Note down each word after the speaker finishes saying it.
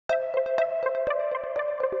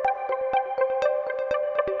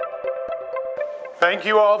Thank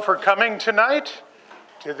you all for coming tonight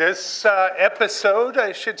to this episode,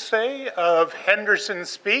 I should say, of Henderson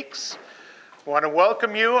Speaks. I want to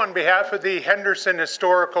welcome you on behalf of the Henderson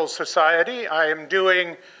Historical Society. I am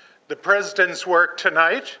doing the president's work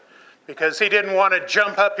tonight because he didn't want to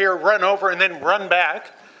jump up here, run over, and then run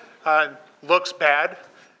back. Looks bad.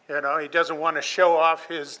 You know, he doesn't want to show off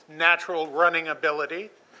his natural running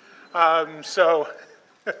ability. So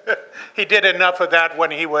he did enough of that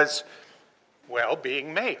when he was, well,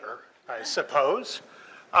 being mayor, I suppose.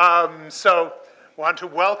 So want to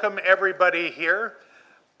welcome everybody here.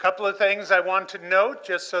 A couple of things I want to note,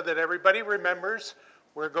 just so that everybody remembers.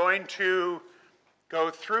 We're going to go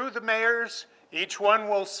through the mayors. Each one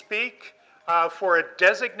will speak for a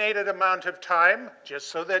designated amount of time, just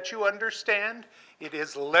so that you understand. It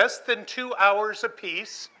is less than 2 hours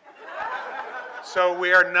apiece. So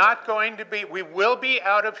we are not going to be, we will be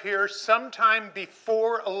out of here sometime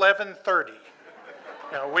before 11:30.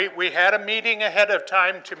 You know, we had a meeting ahead of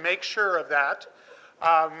time to make sure of that,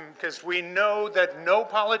 because we know that no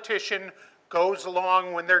politician goes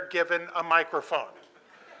along when they're given a microphone.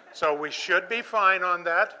 So we should be fine on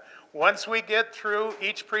that. Once we get through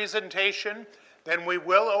each presentation, then we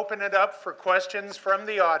will open it up for questions from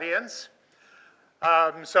the audience.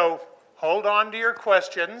 So hold on to your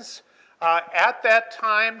questions. At that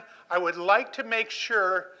time, I would like to make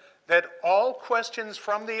sure that all questions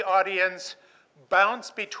from the audience bounce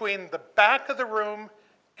between the back of the room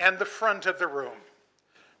and the front of the room,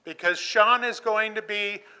 because Sean is going to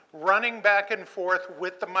be running back and forth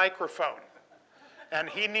with the microphone, and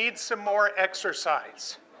he needs some more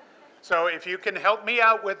exercise. So if you can help me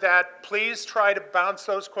out with that, please try to bounce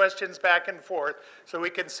those questions back and forth so we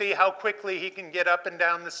can see how quickly he can get up and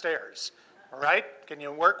down the stairs. All right? Can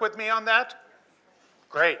you work with me on that?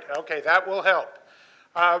 Great. Okay, that will help.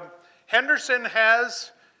 Henderson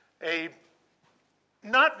has a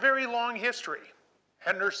not very long history.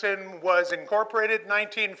 Henderson was incorporated in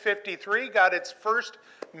 1953, got its first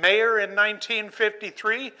mayor in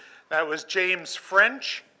 1953. That was James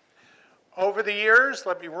French. Over the years,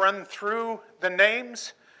 let me run through the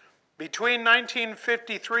names. Between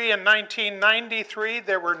 1953 and 1993,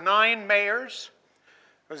 there were 9 mayors.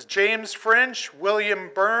 It was James French, William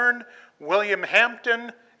Byrne, William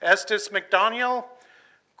Hampton, Estes McDaniel,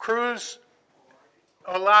 Cruz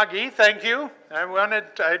Olagi, thank you.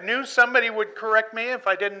 I knew somebody would correct me if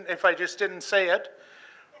I just didn't say it.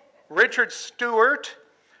 Richard Stewart,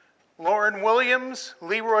 Lauren Williams,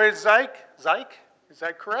 Leroy Zeik, is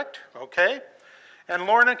that correct? Okay. And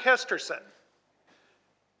Lorna Kesterson.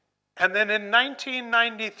 And then in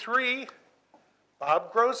 1993,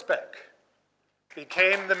 Bob Grosbeck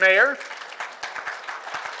became the mayor.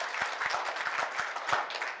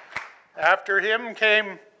 After him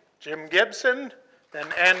came Jim Gibson, then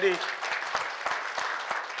Andy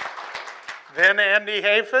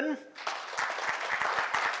Hafen,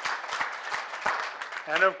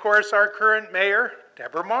 and of course our current mayor,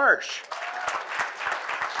 Debra March.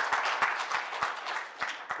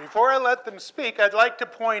 Before I let them speak, I'd like to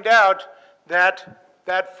point out that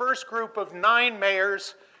that first group of 9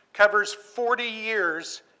 mayors covers 40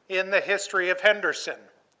 years in the history of Henderson.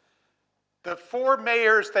 The 4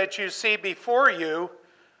 mayors that you see before you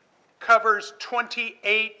covers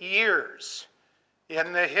 28 years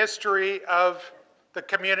in the history of the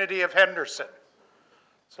community of Henderson.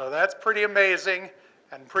 So that's pretty amazing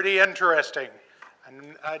and pretty interesting.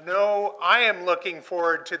 And I know I am looking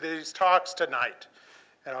forward to these talks tonight.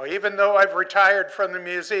 You know, even though I've retired from the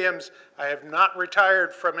museums, I have not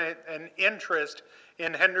retired from an interest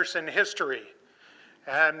in Henderson history.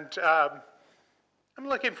 And I'm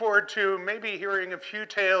looking forward to maybe hearing a few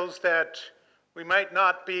tales that we might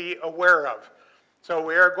not be aware of. So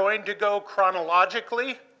we are going to go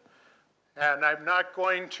chronologically, and I'm not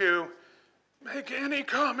going to make any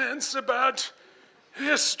comments about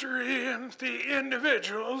history and the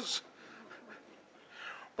individuals.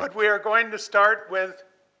 But we are going to start with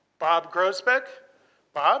Bob Grosbeck.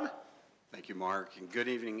 Bob? Thank you, Mark, and good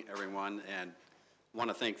evening, everyone. And I want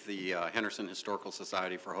to thank the Henderson Historical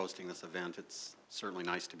Society for hosting this event. It's certainly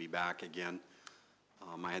nice to be back again.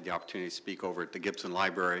 I had the opportunity to speak over at the Gibson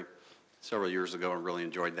Library several years ago and really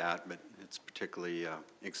enjoyed that, but it's particularly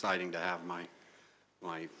exciting to have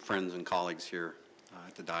my friends and colleagues here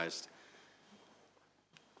at the dais.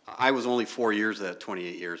 I was only 4 years at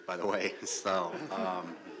 28 years, by the way, so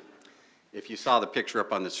if you saw the picture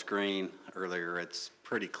up on the screen earlier, it's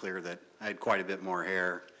pretty clear that I had quite a bit more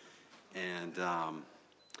hair, and yeah,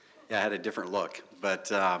 I had a different look.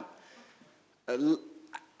 But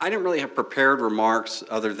I didn't really have prepared remarks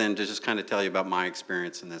other than to just kind of tell you about my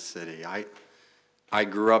experience in this city. I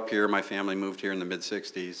grew up here. My family moved here in the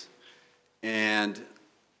mid-'60s. And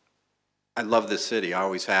I love this city. I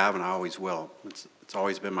always have and I always will. It's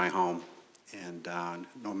always been my home. And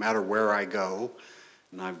no matter where I go,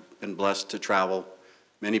 and I've been blessed to travel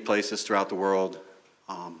many places throughout the world,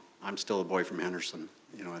 I'm still a boy from Henderson,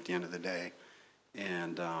 you know, at the end of the day.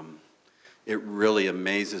 And it really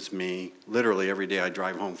amazes me, literally every day I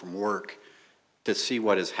drive home from work, to see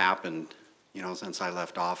what has happened, you know, since I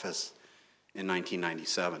left office in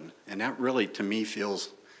 1997. And that really, to me, feels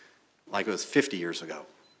like it was 50 years ago.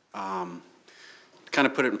 To kind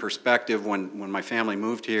of put it in perspective, when my family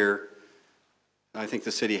moved here, I think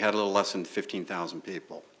the city had a little less than 15,000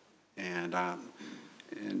 people. And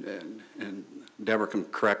Debra can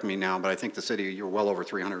correct me now, but I think the city, you're well over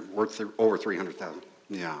 300, over 300,000.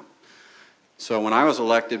 Yeah. So when I was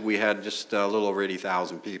elected, we had just a little over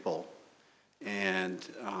 80,000 people. And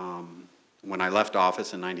when I left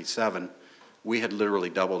office in '97, we had literally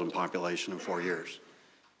doubled in population in 4 years.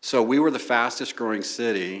 So we were the fastest growing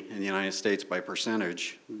city in the United States by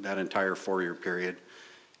percentage that entire 4-year period.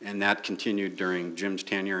 And that continued during Jim's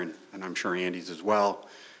tenure, and I'm sure Andy's as well.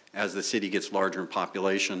 As the city gets larger in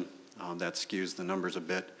population, that skews the numbers a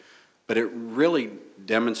bit. But it really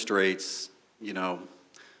demonstrates, you know,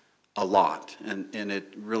 a lot. And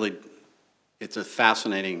it's a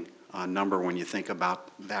fascinating number when you think about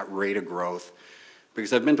that rate of growth.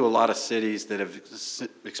 Because I've been to a lot of cities that have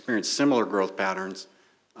experienced similar growth patterns,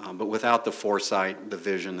 but without the foresight, the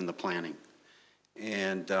vision, and the planning.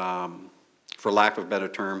 And for lack of a better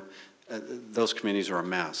term, those communities are a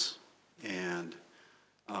mess. And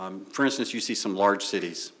for instance, you see some large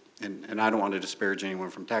cities, and I don't want to disparage anyone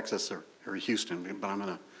from Texas or Houston, but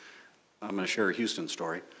I'm gonna share a Houston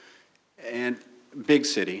story. And big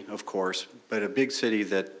city, of course, but a big city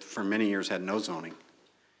that for many years had no zoning.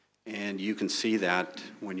 And you can see that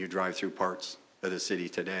when you drive through parts of the city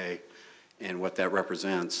today and what that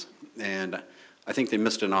represents. And I think they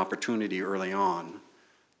missed an opportunity early on.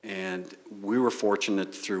 And we were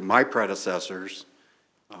fortunate through my predecessors,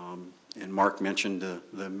 and Mark mentioned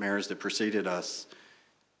the mayors that preceded us,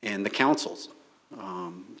 and the councils,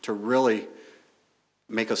 to really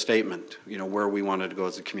make a statement, you know, where we wanted to go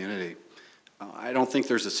as a community. I don't think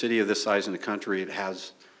there's a city of this size in the country that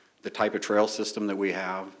has the type of trail system that we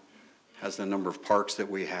have, has the number of parks that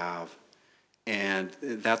we have, and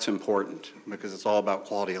that's important because it's all about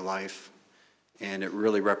quality of life, and it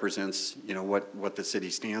really represents, you know, what the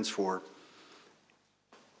city stands for.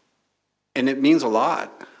 And it means a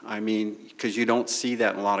lot. I mean, because you don't see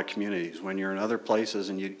that in a lot of communities. When you're in other places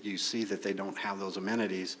and you see that they don't have those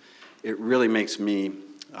amenities, it really makes me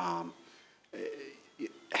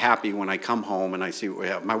happy when I come home and I see what we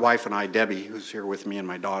have. My wife and I, Debbie, who's here with me, and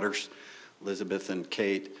my daughters, Elizabeth and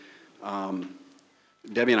Kate,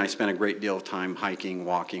 Debbie and I spent a great deal of time hiking,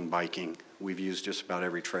 walking, biking. We've used just about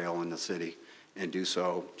every trail in the city and do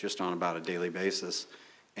so just on about a daily basis.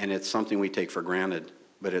 And it's something we take for granted,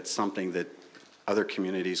 but it's something that other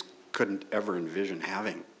communities couldn't ever envision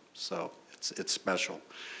having. So it's special.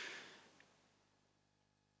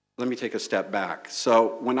 Let me take a step back.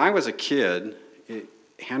 So when I was a kid,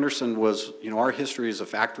 Henderson was, you know, our history is a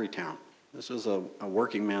factory town. This is a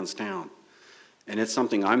working man's town. And it's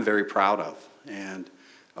something I'm very proud of. And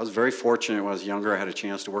I was very fortunate when I was younger. I had a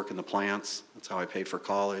chance to work in the plants. That's how I paid for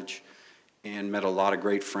college. And met a lot of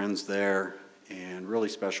great friends there and really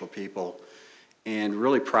special people. And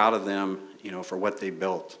really proud of them, you know, for what they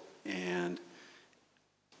built. And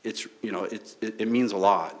it's, you know, it means a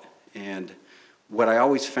lot. And what I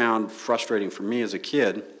always found frustrating for me as a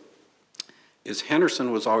kid is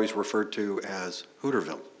Henderson was always referred to as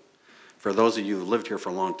Hooterville. For those of you who lived here for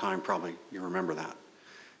a long time, probably you remember that.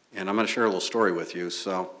 And I'm going to share a little story with you.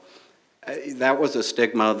 So that was a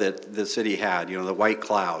stigma that the city had, you know, the white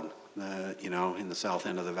cloud, you know, in the south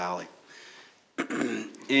end of the valley.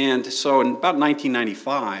 And so in about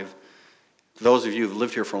 1995, those of you who've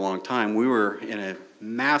lived here for a long time, we were in a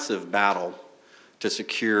massive battle to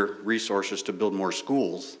secure resources to build more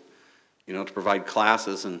schools, you know, to provide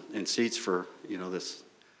classes and seats for, you know, this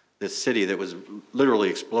city that was literally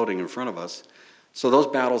exploding in front of us. So those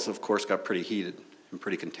battles, of course, got pretty heated and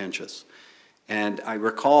pretty contentious. And I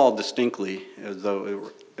recall distinctly, as though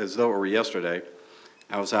it were yesterday,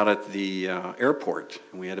 I was out at the airport,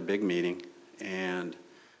 and we had a big meeting, and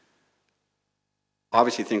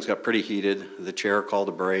obviously things got pretty heated. The chair called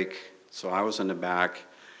a break, so I was in the back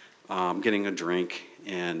getting a drink,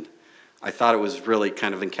 and I thought it was really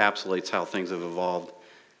kind of encapsulates how things have evolved.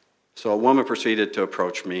 So a woman proceeded to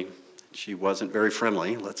approach me. She wasn't very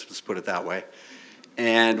friendly, let's just put it that way,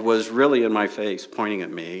 and was really in my face, pointing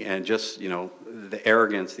at me, and just, you know, the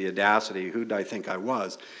arrogance, the audacity, who did I think I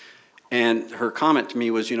was? And her comment to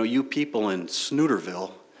me was, you know, you people in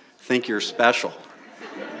Snooterville think you're special.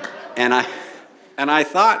 And I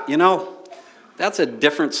thought, you know, that's a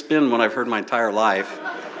different spin than what I've heard my entire life.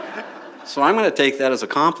 So I'm going to take that as a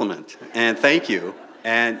compliment, and thank you.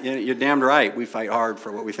 And you know, you're damned right, we fight hard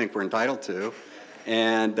for what we think we're entitled to.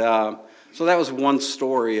 And so that was one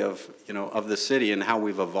story of, you know, of the city and how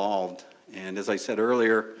we've evolved. And as I said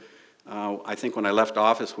earlier, I think when I left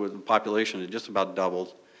office, the population had just about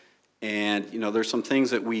doubled. And you know, there's some things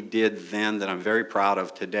that we did then that I'm very proud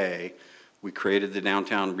of today. We created the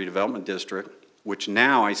Downtown Redevelopment District, which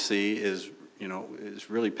now I see is, you know, is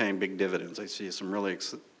really paying big dividends. I see some really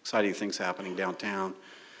exciting things happening downtown.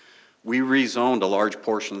 We rezoned a large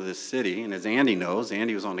portion of this city, and as Andy knows,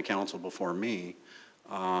 Andy was on the council before me,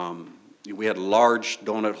 we had large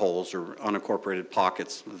donut holes or unincorporated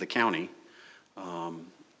pockets of the county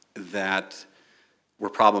that were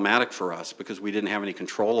problematic for us because we didn't have any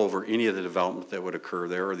control over any of the development that would occur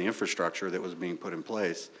there or the infrastructure that was being put in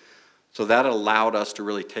place. So that allowed us to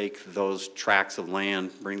really take those tracts of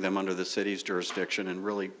land, bring them under the city's jurisdiction, and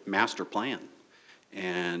really master plan.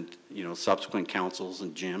 And you know, subsequent councils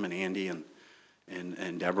and Jim and Andy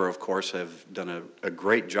and Debra, of course, have done a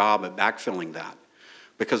great job at backfilling that.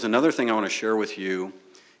 Because another thing I want to share with you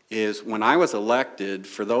is when I was elected,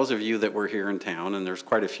 for those of you that were here in town, and there's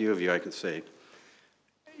quite a few of you I can see,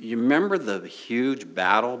 you remember the huge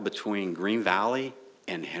battle between Green Valley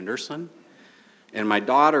and Henderson? And my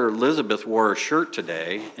daughter Elizabeth wore a shirt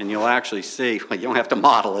today, and you'll actually see, well, you don't have to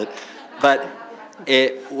model it, but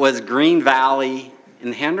it was Green Valley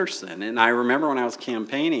and Henderson. And I remember when I was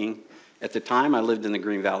campaigning, at the time I lived in the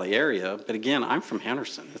Green Valley area, but again, I'm from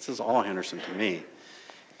Henderson. This is all Henderson to me.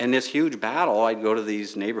 And this huge battle, I'd go to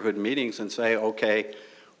these neighborhood meetings and say, okay,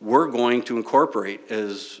 we're going to incorporate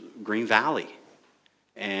as Green Valley.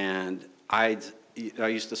 And I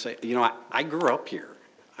used to say, you know, I grew up here.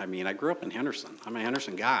 I mean, I grew up in Henderson. I'm a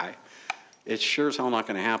Henderson guy. It's sure as hell not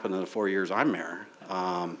going to happen in the 4 years I'm mayor.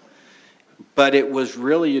 But it was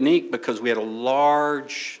really unique because we had a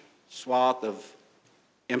large swath of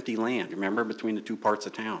empty land, remember, between the two parts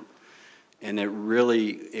of town. And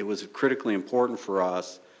it was critically important for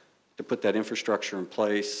us to put that infrastructure in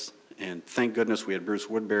place. And thank goodness we had Bruce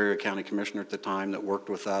Woodbury, a county commissioner at the time, that worked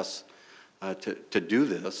with us to do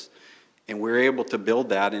this. And we were able to build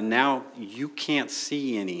that, and now you can't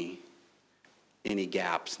see any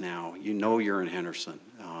gaps now. You know you're in Henderson.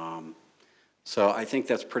 So I think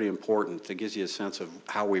that's pretty important. It gives you a sense of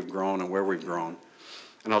how we've grown and where we've grown.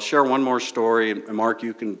 And I'll share one more story, and Mark,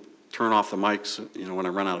 you can turn off the mics, you know, when I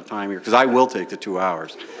run out of time here, because I will take the 2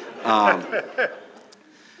 hours.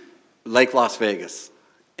 Lake Las Vegas,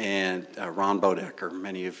 and Ron Bodecker,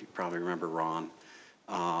 many of you probably remember Ron.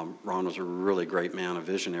 Ron was a really great man, a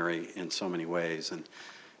visionary in so many ways. And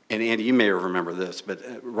Andy, you may remember this, but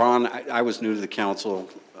Ron, I was new to the council.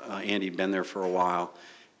 Andy had been there for a while,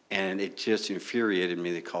 and it just infuriated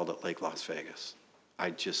me they called it Lake Las Vegas. I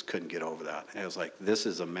just couldn't get over that. I was like, this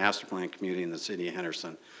is a master plan community in the city of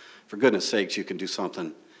Henderson. For goodness sakes, you can do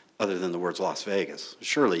something other than the words Las Vegas.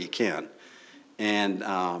 Surely you can. And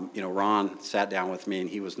you know, Ron sat down with me, and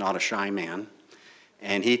he was not a shy man.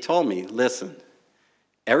 And he told me, listen,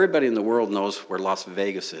 everybody in the world knows where Las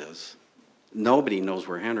Vegas is. Nobody knows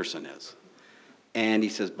where Henderson is. And he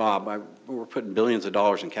says, Bob, we're putting billions of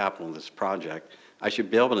dollars in capital in this project. I should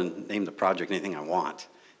be able to name the project anything I want.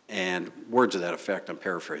 And words of that effect, I'm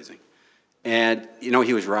paraphrasing. And you know,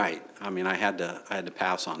 he was right. I mean, I had to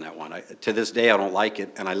pass on that one. To this day, I don't like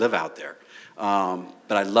it, and I live out there.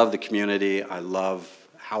 But I love the community. I love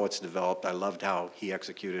how it's developed. I loved how he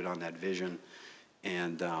executed on that vision.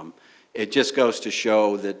 And it just goes to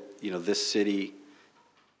show that, you know, this city,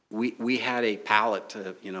 we had a palette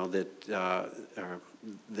to, you know, that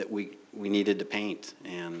we needed to paint.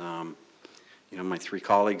 And you know, my 3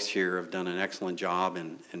 colleagues here have done an excellent job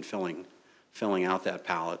in filling out that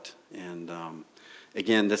palette. And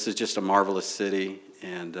again, this is just a marvelous city,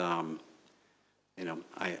 and you know,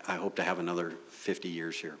 I hope to have another 50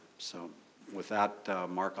 years here. So with that,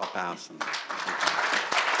 Mark, I'll pass. And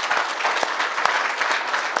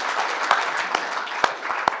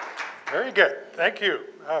Very good, thank you.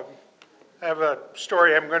 I have a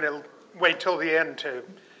story I'm going to wait till the end to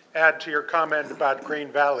add to your comment about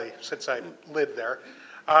Green Valley, since I live there,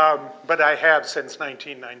 but I have since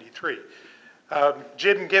 1993.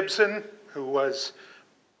 Jim Gibson, who was,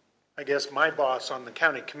 I guess, my boss on the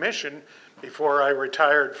county commission before I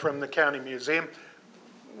retired from the county museum,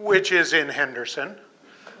 which is in Henderson,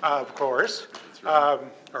 of course, or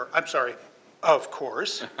I'm sorry, of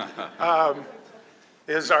course,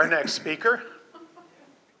 is our next speaker.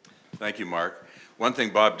 Thank you, Mark. One thing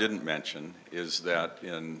Bob didn't mention is that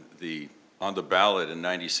on the ballot in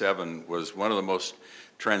 '97 was one of the most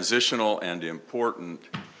transitional and important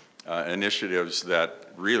initiatives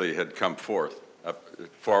that really had come forward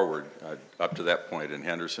up to that point in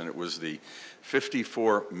Henderson. It was the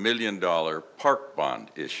 $54 million park bond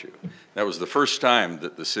issue. That was the first time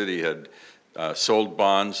that the city had sold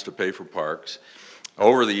bonds to pay for parks.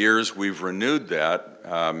 Over the years, we've renewed that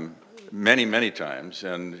many, many times,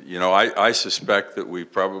 and I suspect that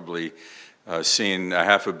we've probably seen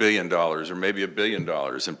 $500 million or maybe $1 billion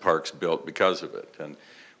in parks built because of it. And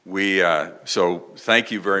so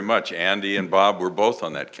thank you very much. Andy and Bob were both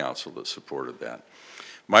on that council that supported that.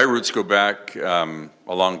 My roots go back a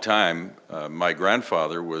long time. My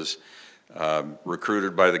grandfather was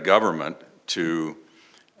recruited by the government to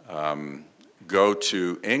go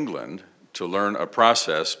to England to learn a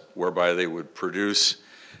process whereby they would produce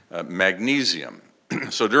magnesium.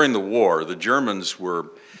 So during the war, the Germans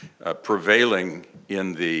were prevailing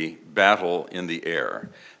in the battle in the air.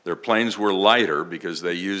 Their planes were lighter because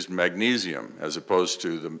they used magnesium as opposed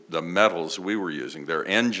to the metals we were using. Their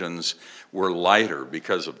engines were lighter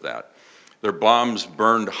because of that. Their bombs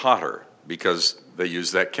burned hotter because they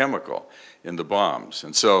used that chemical in the bombs.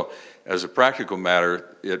 And so, as a practical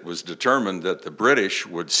matter, it was determined that the British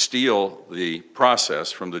would steal the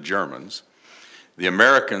process from the Germans. The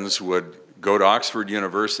Americans would go to Oxford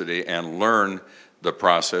University and learn the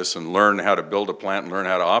process and learn how to build a plant and learn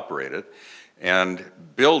how to operate it and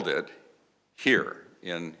build it here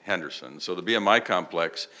in Henderson. So the BMI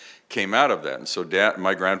complex came out of that. And so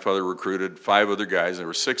my grandfather recruited 5 other guys, there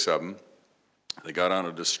were 6 of them. They got on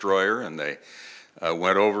a destroyer and they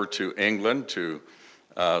went over to England to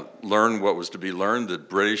learn what was to be learned. The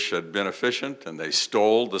British had been efficient and they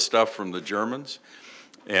stole the stuff from the Germans.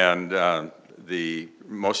 And the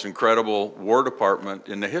most incredible War Department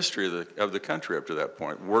in the history of the country up to that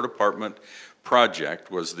point, War Department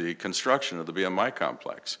project was the construction of the BMI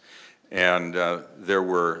complex. And there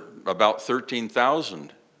were about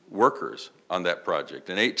 13,000 workers on that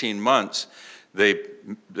project. In 18 months, they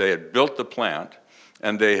had built the plant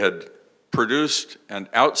and they had produced and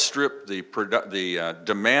outstripped the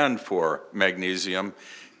demand for magnesium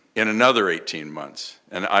in another 18 months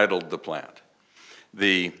and idled the plant.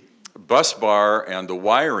 The bus bar and the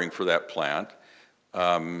wiring for that plant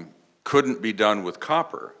couldn't be done with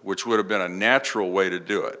copper, which would have been a natural way to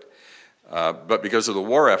do it. But because of the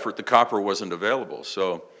war effort, the copper wasn't available.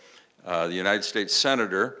 So the United States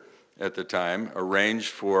Senator at the time arranged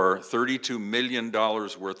for $32 million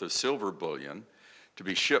worth of silver bullion to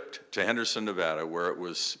be shipped to Henderson, Nevada, where it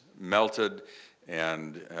was melted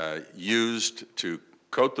and used to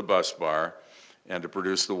coat the bus bar and to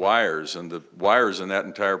produce the wires. And the wires in that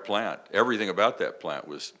entire plant, everything about that plant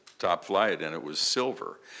was top flight, and it was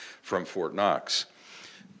silver from Fort Knox.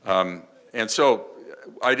 And so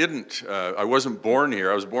I wasn't born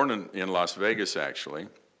here. I was born in Las Vegas, actually.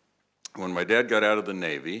 When my dad got out of the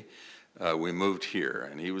Navy, we moved here,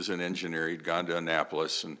 and he was an engineer. He'd gone to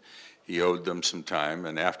Annapolis, and he owed them some time.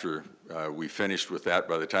 And after we finished with that,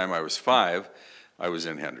 by the time I was 5, I was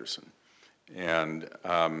in Henderson. And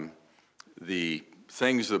the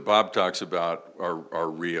things that Bob talks about are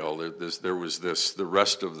real. The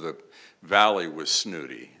rest of the valley was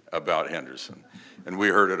snooty about Henderson, and we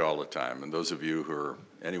heard it all the time. And those of you who are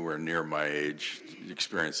anywhere near my age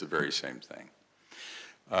experience the very same thing.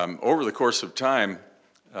 Over the course of time,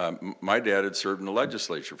 my dad had served in the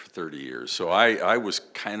legislature for 30 years, so I was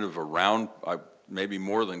kind of around, maybe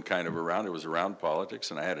more than kind of around. I was around politics,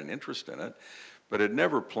 and I had an interest in it, but had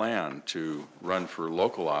never planned to run for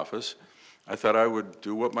local office. I thought I would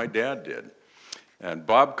do what my dad did. And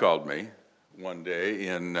Bob called me one day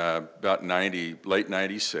in about late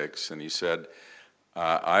 96, and he said,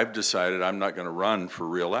 I've decided I'm not going to run for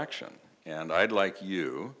re-election, and I'd like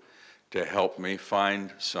you to help me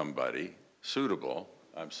find somebody suitable.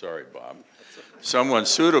 I'm sorry, Bob. Someone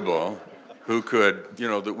suitable who could,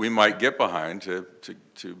 that we might get behind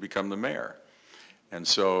to become the mayor. And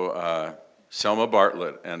so Selma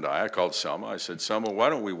Bartlett and I called Selma. I said, Selma, why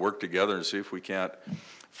don't we work together and see if we can't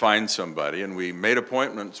find somebody? And we made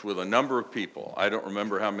appointments with a number of people. I don't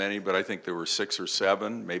remember how many, but I think there were 6 or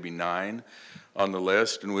 7, maybe 9 on the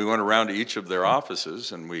list. And we went around to each of their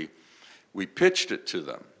offices and we pitched it to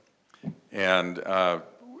them. And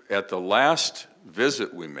at the last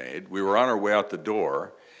visit we made, we were on our way out the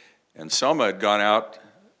door, and Selma had gone out,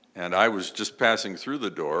 and I was just passing through the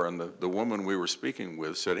door, and the woman we were speaking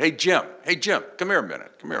with said, hey, Jim, come here a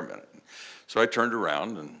minute. So I turned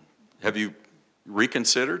around, and have you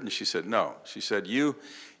reconsidered? And she said, no. She said, you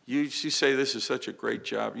you say this is such a great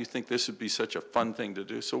job. You think this would be such a fun thing to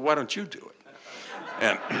do, so why don't you do it?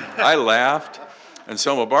 And I laughed, and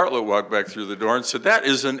Selma Bartlett walked back through the door and said, that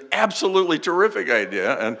is an absolutely terrific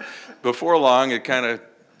idea. And before long, it kind of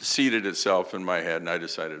seeded itself in my head, and I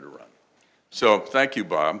decided to run. So thank you,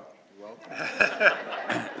 Bob.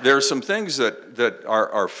 There are some things that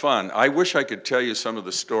are fun. I wish I could tell you some of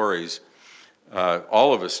the stories.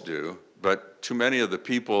 All of us do, but too many of the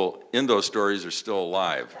people in those stories are still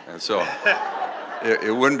alive, and so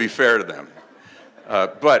it wouldn't be fair to them.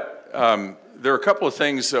 But there are a couple of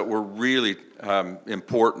things that were really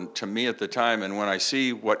important to me at the time, and when I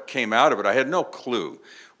see what came out of it, I had no clue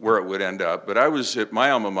where it would end up. But I was at my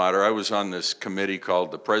alma mater, I was on this committee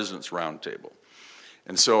called the President's Roundtable.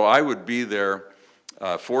 And so I would be there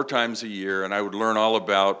 4 times a year, and I would learn all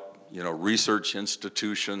about, you know, research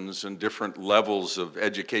institutions and different levels of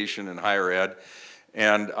education and higher ed.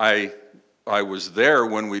 And I was there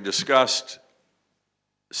when we discussed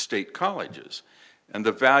state colleges and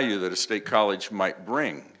the value that a state college might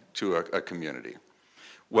bring to a community.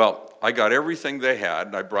 Well, I got everything they had,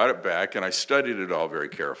 and I brought it back, and I studied it all very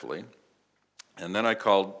carefully. And then I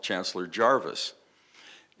called Chancellor Jarvis,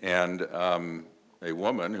 and a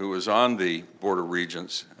woman who was on the Board of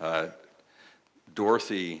Regents,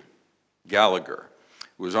 Dorothy Gallagher,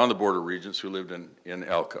 who was on the Board of Regents, who lived in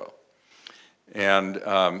Elko. And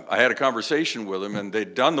I had a conversation with them, and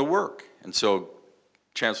they'd done the work. And so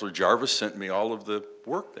Chancellor Jarvis sent me all of the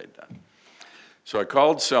work they'd done. So I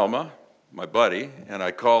called Selma, my buddy, and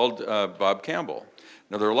I called Bob Campbell.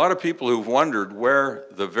 Now, there are a lot of people who've wondered where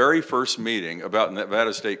the very first meeting about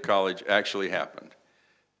Nevada State College actually happened.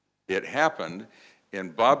 It happened in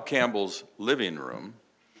Bob Campbell's living room,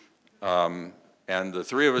 and the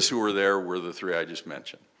 3 of us who were there were the 3 I just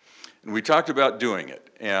mentioned. And we talked about doing it,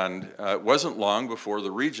 and it wasn't long before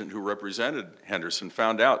the regent who represented Henderson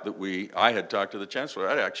found out that I had talked to the chancellor.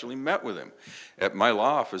 I'd actually met with him at my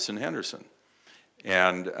law office in Henderson.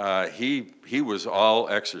 And he was all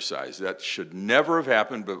exercise. That should never have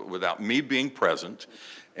happened, but without me being present.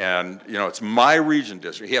 And, you know, it's my regent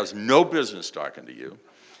district. He has no business talking to you.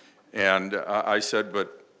 And I said,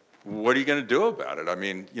 but what are you going to do about it? I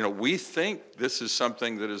mean, you know, we think this is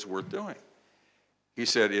something that is worth doing. He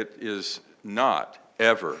said, it is not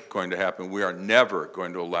ever going to happen. We are never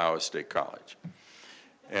going to allow a state college.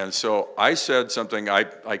 And so I said something I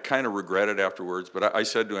kind of regretted afterwards, but I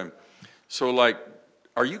said to him, so, like,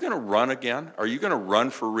 are you going to run again? Are you going to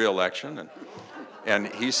run for re-election? And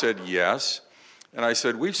he said, yes. And I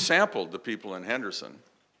said, we've sampled the people in Henderson.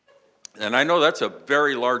 And I know that's a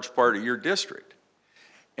very large part of your district.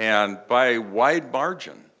 And by a wide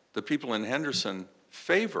margin, the people in Henderson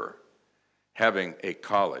favor having a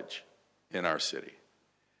college in our city.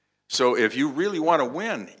 So if you really want to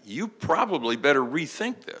win, you probably better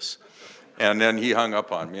rethink this. And then he hung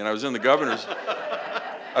up on me, and I was in the governor's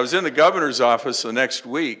office the next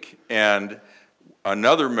week, and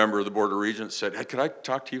another member of the Board of Regents said, hey, could I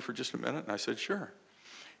talk to you for just a minute? And I said, sure.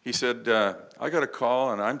 He said, I got a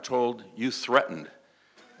call, and I'm told you threatened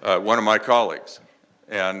one of my colleagues.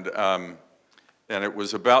 And it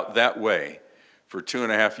was about that way for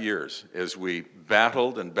 2.5 years as we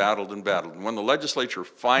battled and battled and battled. And when the legislature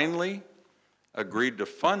finally agreed to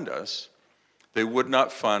fund us, they would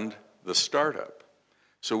not fund the startup.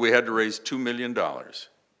 So we had to raise $2 million.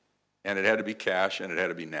 And it had to be cash, and it had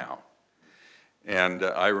to be now. And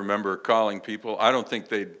I remember calling people. I don't think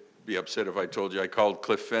they'd be upset if I told you. I called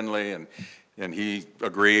Cliff Finley, and he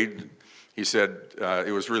agreed. He said,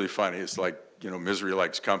 it was really funny. It's like, you know, misery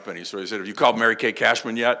likes company. So he said, have you called Mary Kay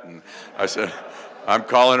Cashman yet? And I said, I'm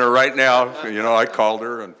calling her right now. You know, I called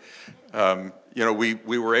her. And, you know,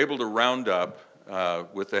 we were able to round up,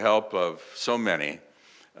 with the help of so many,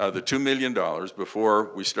 the $2 million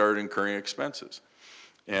before we started incurring expenses.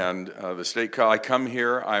 And the state college, I come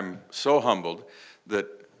here, I'm so humbled that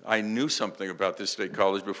I knew something about this state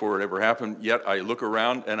college before it ever happened, yet I look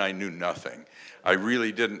around and I knew nothing. I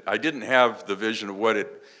really didn't. I didn't have the vision of what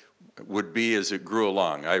it would be as it grew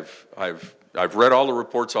along. I've read all the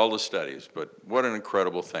reports, all the studies, but what an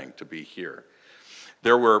incredible thing to be here.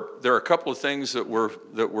 There are a couple of things that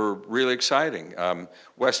were really exciting.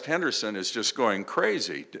 West Henderson is just going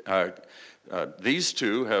crazy. These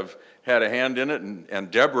two have had a hand in it, and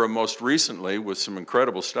Debra most recently with some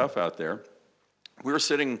incredible stuff out there. We were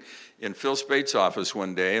sitting in Phil Spate's office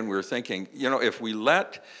one day, and we were thinking, you know, if we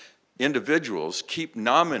let individuals keep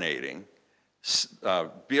nominating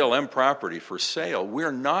BLM property for sale,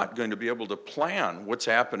 we're not going to be able to plan what's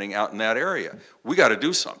happening out in that area. We got to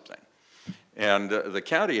do something. And the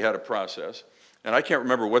county had a process, and I can't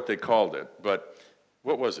remember what they called it, but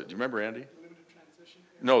what was it? Do you remember, Andy?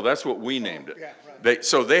 No, that's what we named it. Yeah, right.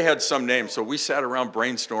 So they had some name, so we sat around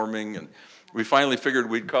brainstorming, and we finally figured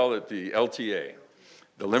we'd call it the LTA,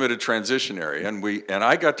 the Limited Transition Area. And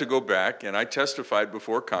I got to go back, and I testified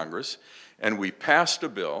before Congress, and we passed a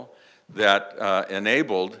bill that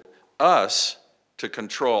enabled us to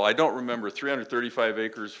control, I don't remember, 335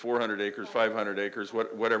 acres, 400 acres, 500 acres,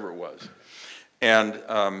 whatever it was. And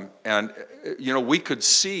you know, we could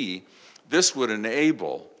see this would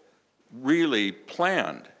enable really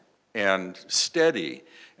planned and steady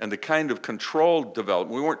and the kind of controlled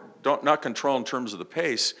development. We weren't not control in terms of the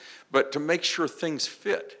pace, but to make sure things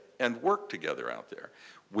fit and work together out there.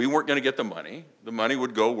 We weren't going to get the money. The money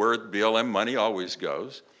would go where BLM money always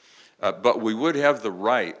goes, but we would have the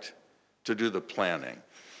right to do the planning.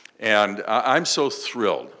 And I'm so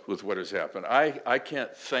thrilled with what has happened. I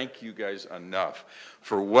can't thank you guys enough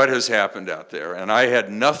for what has happened out there. And I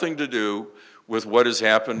had nothing to do with what has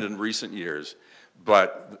happened in recent years,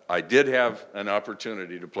 but I did have an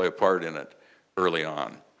opportunity to play a part in it early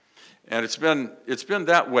on. And it's been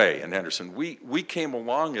that way in Henderson. We came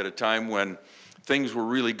along at a time when things were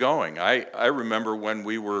really going. I remember when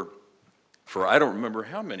we were, for I don't remember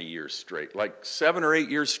how many years straight, like 7 or 8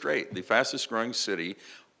 years straight, the fastest growing city,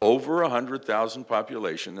 over 100,000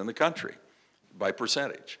 population in the country by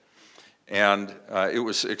percentage. And it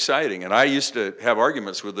was exciting. And I used to have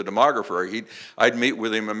arguments with the demographer. I'd meet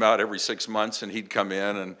with him about every 6 months, and he'd come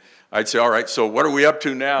in, and I'd say, all right, so what are we up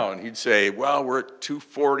to now? And he'd say, well, we're at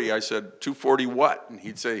 240. I said, 240 what? And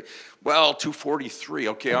he'd say, well, 243.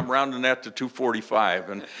 Okay, I'm rounding that to 245.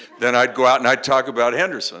 And then I'd go out and I'd talk about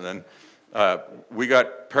Henderson. And we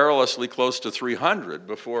got perilously close to 300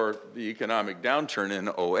 before the economic downturn in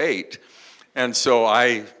 '08. And so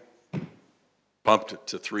I bumped it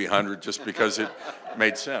to 300 just because it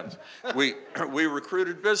made sense. We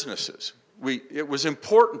recruited businesses. It was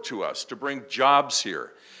important to us to bring jobs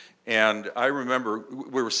here. And I remember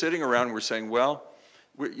we were sitting around and we were saying, well,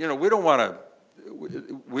 we don't want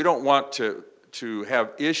to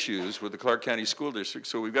have issues with the Clark County School District,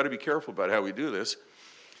 so we've got to be careful about how we do this.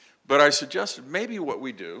 But I suggested maybe what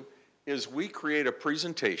we do is we create a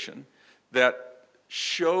presentation that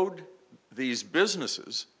showed these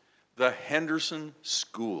businesses the Henderson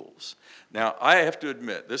schools. Now, I have to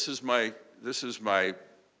admit, this is my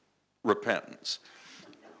repentance.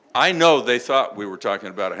 I know they thought we were talking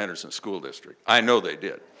about a Henderson school district. I know they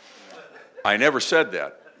did. I never said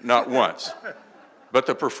that, not once. But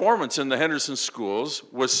the performance in the Henderson schools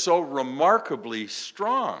was so remarkably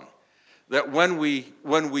strong that when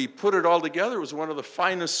we put it all together, it was one of the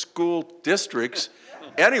finest school districts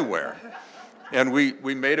anywhere. And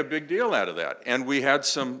we made a big deal out of that. And we had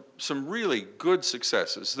some really good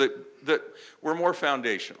successes that were more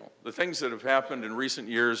foundational. The things that have happened in recent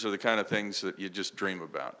years are the kind of things that you just dream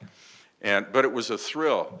about. But it was a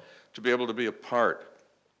thrill to be able to be a part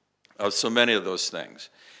of so many of those things.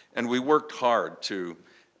 And we worked hard to,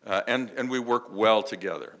 and we worked well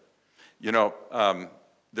together. You know,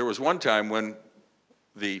 there was one time when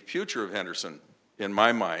the future of Henderson, in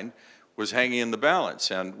my mind, was hanging in the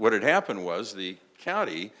balance. And what had happened was the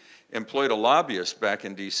county employed a lobbyist back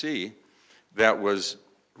in D.C. that was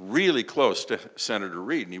really close to Senator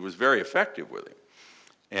Reed, and he was very effective with him.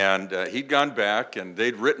 And he'd gone back, and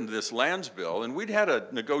they'd written this lands bill, and we'd had a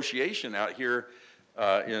negotiation out here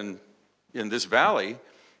in this valley,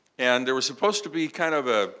 and there was supposed to be kind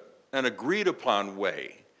of an agreed-upon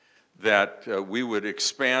way that we would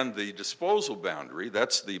expand the disposal boundary.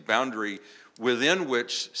 That's the boundary within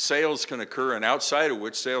which sales can occur and outside of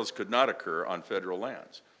which sales could not occur on federal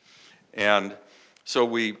lands. And so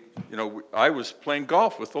I was playing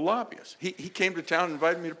golf with the lobbyist. He came to town and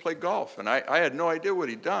invited me to play golf, and I had no idea what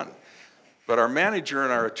he'd done. But our manager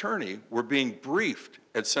and our attorney were being briefed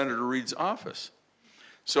at Senator Reed's office.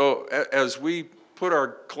 So as we put our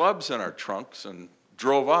clubs in our trunks and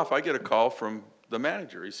drove off, I get a call from the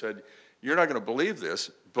manager. He said, "You're not going to believe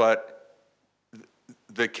this, but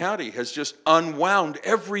the county has just unwound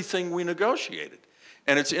everything we negotiated.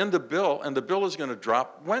 And it's in the bill, and the bill is going to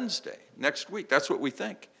drop Wednesday, next week. That's what we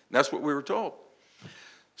think. And that's what we were told."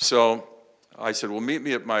 So I said, "Well, meet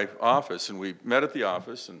me at my office." And we met at the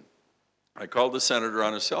office, and I called the senator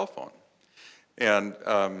on his cell phone. And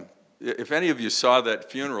if any of you saw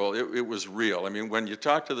that funeral, it was real. I mean, when you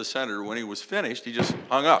talked to the senator, when he was finished, he just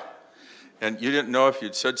hung up. And you didn't know if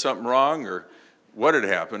you'd said something wrong or what had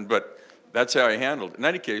happened, but that's how he handled it. In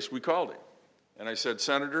any case, we called him. And I said,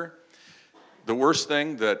 "Senator, the worst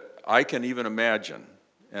thing that I can even imagine,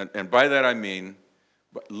 and by that I mean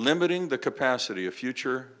limiting the capacity of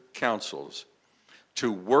future councils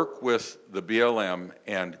to work with the BLM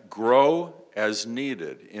and grow as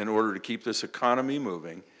needed in order to keep this economy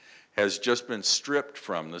moving has just been stripped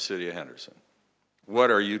from the city of Henderson. What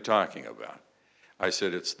are you talking about? I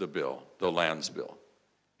said, it's the bill, the lands bill.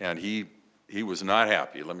 And he was not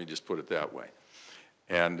happy, let me just put it that way.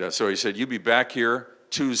 And so he said, you be back here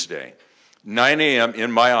Tuesday, 9 a.m.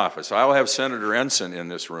 in my office. I'll have Senator Ensign in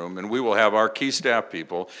this room, and we will have our key staff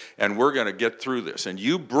people, and we're going to get through this. And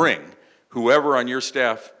you bring whoever on your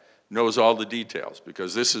staff knows all the details,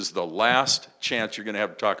 because this is the last chance you're going to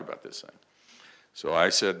have to talk about this thing. So I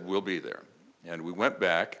said, we'll be there. And we went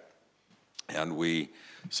back, and we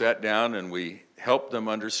sat down, and we helped them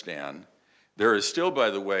understand. There is still, by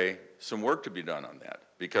the way, some work to be done on that,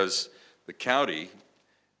 because the county,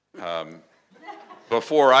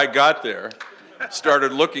 before I got there,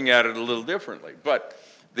 started looking at it a little differently. But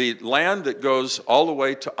the land that goes all the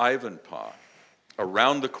way to Ivanpah,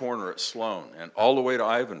 around the corner at Sloan, and all the way to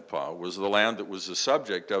Ivanpah was the land that was the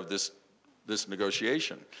subject of this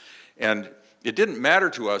negotiation. And it didn't matter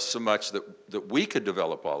to us so much that we could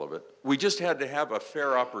develop all of it. We just had to have a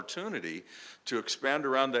fair opportunity to expand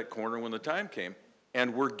around that corner when the time came,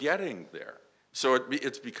 and we're getting there. So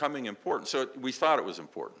it's becoming important. So we thought it was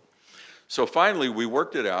important. So finally, we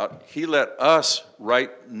worked it out. He let us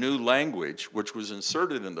write new language, which was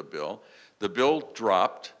inserted in the bill. The bill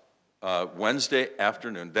dropped Wednesday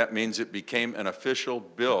afternoon. That means it became an official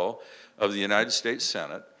bill of the United States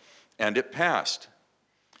Senate, and it passed.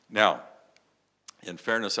 Now, in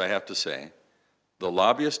fairness, I have to say, the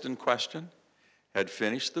lobbyist in question had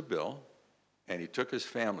finished the bill, and he took his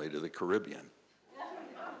family to the Caribbean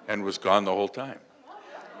and was gone the whole time.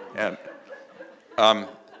 And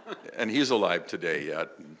he's alive today yet.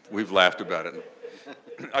 We've laughed about it.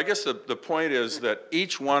 I guess the point is that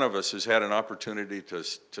each one of us has had an opportunity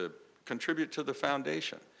to contribute to the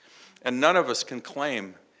foundation. And none of us can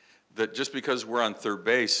claim that just because we're on third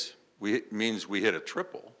base means we hit a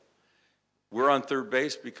triple. We're on third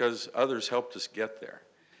base because others helped us get there.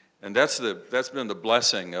 And that's been the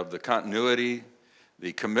blessing of the continuity,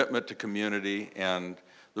 the commitment to community, and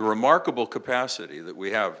the remarkable capacity that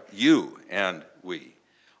we have, you and we,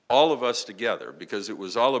 all of us together, because it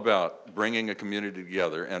was all about bringing a community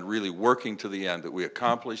together and really working to the end that we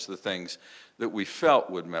accomplished the things that we felt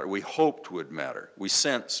would matter, we hoped would matter, we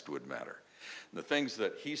sensed would matter. And the things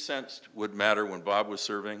that he sensed would matter when Bob was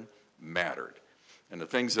serving mattered. And the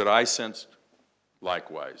things that I sensed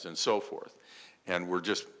likewise, and so forth. And we're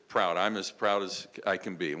just proud. I'm as proud as I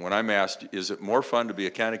can be. And when I'm asked, is it more fun to be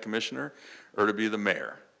a county commissioner or to be the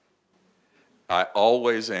mayor? I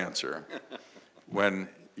always answer, when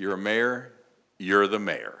you're a mayor, you're the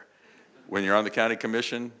mayor. When you're on the county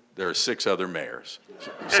commission, there are 6 other mayors.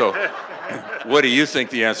 So what do you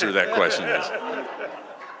think the answer to that question is?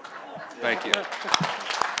 Thank you.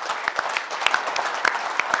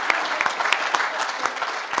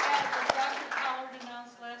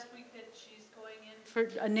 For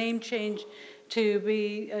a name change to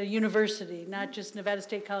be a university, not just Nevada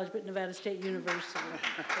State College, but Nevada State University.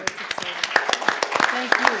 That's exciting.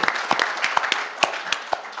 Thank you.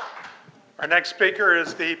 Our next speaker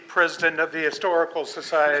is the president of the Historical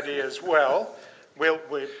Society as well. We'll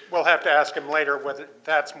have to ask him later whether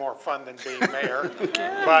that's more fun than being mayor.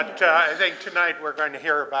 But I think tonight we're going to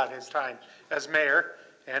hear about his time as mayor.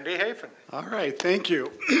 Andy Hafen. All right, thank you.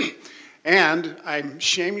 And I'm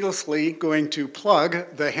shamelessly going to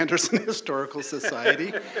plug the Henderson Historical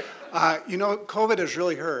Society. You know, COVID has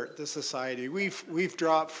really hurt the society. We've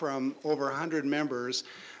dropped from over 100 members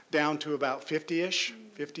down to about 50-ish,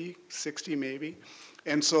 50, 60 maybe.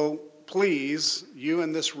 And so please, you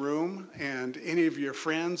in this room and any of your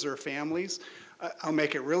friends or families, I'll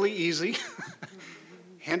make it really easy.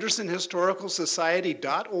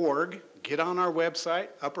 HendersonHistoricalSociety.org. Get on our website,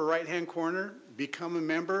 upper right-hand corner, become a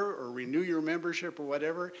member or renew your membership or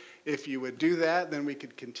whatever. If you would do that, then we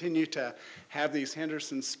could continue to have these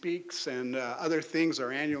Henderson Speaks and other things,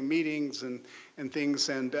 our annual meetings and things.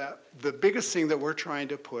 And the biggest thing that we're trying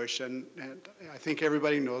to push, and I think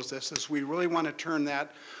everybody knows this, is we really want to turn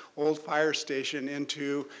that old fire station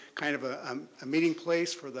into kind of a meeting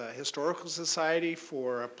place for the Historical Society,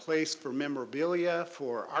 for a place for memorabilia,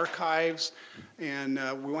 for archives, and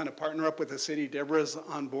we want to partner up with the city. Debra's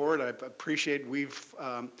on board. I appreciate we've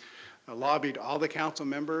lobbied all the council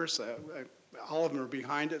members. All of them are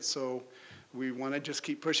behind it, so we want to just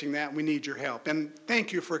keep pushing that. We need your help. And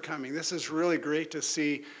thank you for coming. This is really great to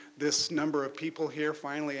see this number of people here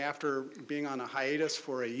finally after being on a hiatus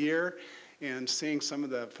for a year, and seeing some of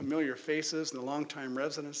the familiar faces and the longtime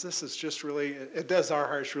residents. This is just really, it does our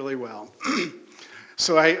hearts really well.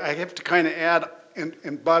 So I have to kind of add,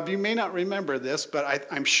 and Bob, you may not remember this, but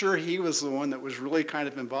I'm sure he was the one that was really kind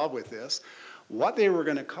of involved with this. What they were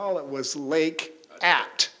going to call it was Lake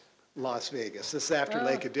at Las Vegas. This is after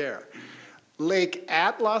Lake Adair. Lake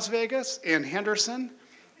at Las Vegas in Henderson.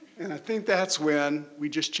 And I think that's when we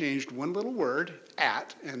just changed one little word,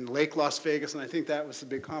 at, and Lake Las Vegas, and I think that was the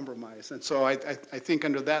big compromise. And so I think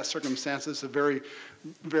under that circumstance, it's a very,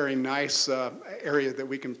 very nice area that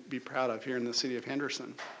we can be proud of here in the city of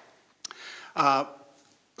Henderson.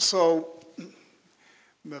 So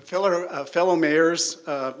the fellow mayors,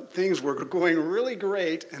 things were going really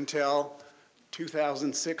great until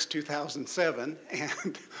 2006, 2007,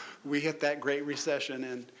 and we hit that Great Recession,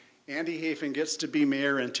 and Andy Hafen gets to be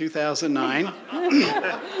mayor in 2009.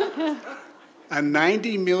 A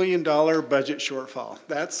 $90 million budget shortfall.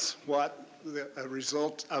 That's what the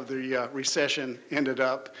result of the recession ended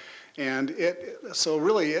up. And so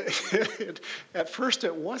really, at first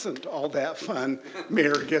it wasn't all that fun,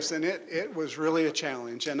 Mayor Gibson. It was really a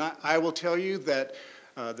challenge. And I will tell you that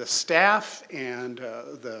the staff and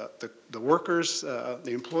the workers,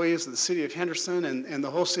 the employees of the city of Henderson and the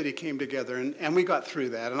whole city came together, and we got through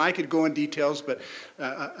that. And I could go in details, but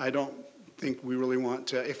I don't think we really want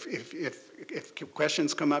to. If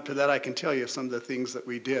questions come up to that, I can tell you some of the things that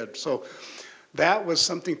we did. So that was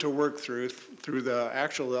something to work through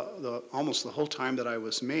the almost the whole time that I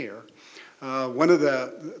was mayor. One of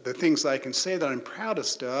the things I can say that I'm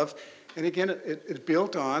proudest of, and again, it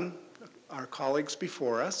built on our colleagues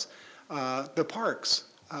before us, the parks.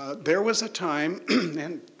 There was a time,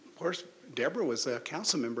 and of course, Debra was a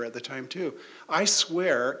council member at the time too. I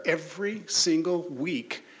swear every single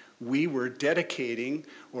week we were dedicating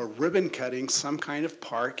or ribbon cutting some kind of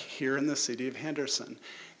park here in the city of Henderson.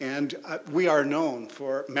 And we are known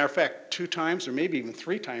for, matter of fact, 2 times or maybe even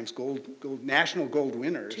 3 times national gold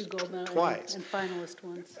winners. 2 gold medals twice. and finalist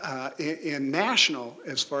ones. In national,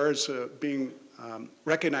 as far as being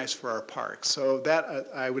recognized for our parks. So that,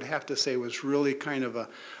 I would have to say, was really kind of a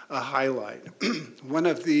highlight. One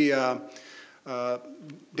of the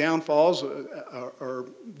downfalls or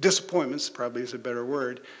disappointments, probably is a better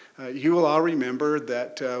word, you will all remember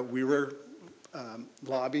that we were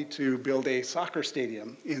lobbied to build a soccer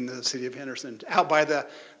stadium in the city of Henderson, out by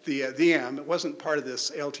the M. It wasn't part of this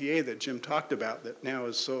LTA that Jim talked about that now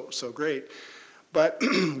is so great. But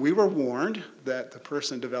we were warned that the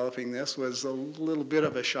person developing this was a little bit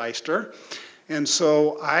of a shyster. And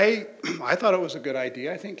so I thought it was a good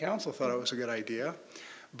idea. I think council thought it was a good idea.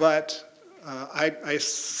 But I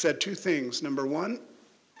said 2 things. Number 1,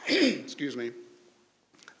 excuse me,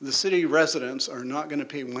 the city residents are not going to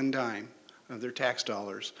pay 1 dime of their tax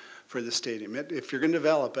dollars for the stadium. If you're going to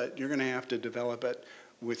develop it, you're going to have to develop it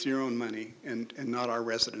with your own money and not our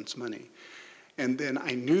residents' money. And then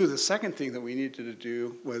I knew the second thing that we needed to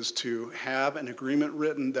do was to have an agreement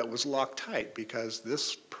written that was locked tight, because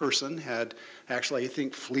this person had actually, I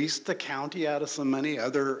think, fleeced the county out of some money,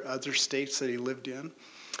 other states that he lived in.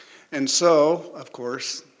 And so, of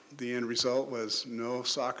course, the end result was no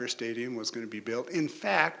soccer stadium was going to be built. In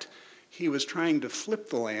fact, he was trying to flip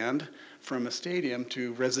the land from a stadium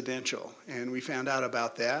to residential. And we found out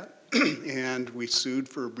about that, and we sued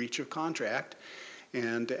for breach of contract.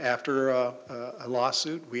 And after a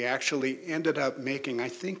lawsuit, we actually ended up making, I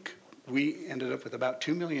think we ended up with about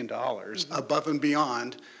 $2 million above and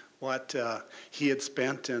beyond what he had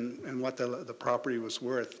spent and what the property was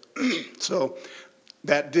worth. So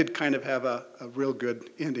that did kind of have a real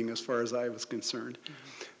good ending as far as I was concerned.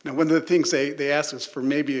 Now, one of the things they asked us for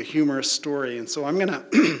maybe a humorous story, and so I'm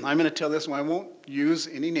gonna tell this one. I won't use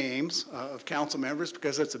any names of council members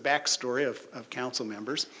because it's a backstory of council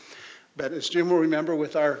members. But as Jim will remember,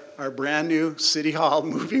 with our brand new city hall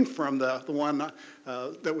moving from the one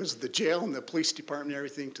that was the jail and the police department and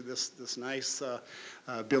everything to this nice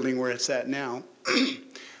building where it's at now,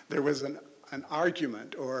 there was an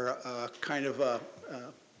argument or kind of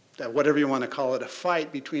whatever you want to call it, a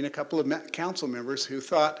fight between a couple of council members who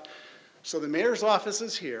thought, so the mayor's office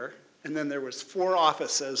is here, and then there was 4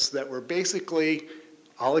 offices that were basically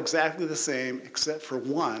all exactly the same, except for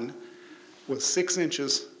one was 6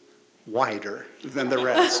 inches wider than the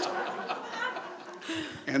rest.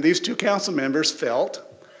 And these 2 council members felt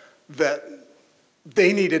that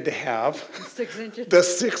they needed to have 6 inches.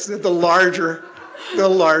 the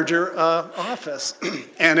larger office.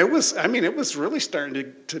 And it was really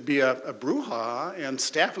starting to be a brouhaha, and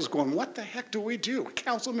staff was going, what the heck do we do?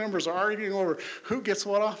 Council members are arguing over who gets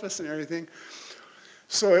what office and everything.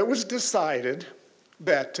 So it was decided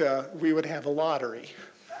that we would have a lottery.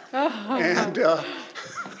 And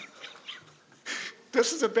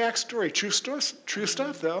this is a backstory, true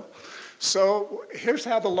stuff though. So here's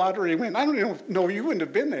how the lottery went. I don't even know, you wouldn't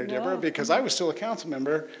have been there, Deborah, because I was still a council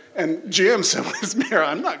member, and Jim said, was mayor,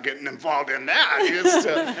 I'm not getting involved in that.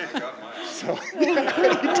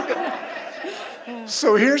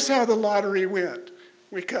 So here's how the lottery went.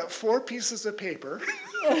 We cut 4 pieces of paper,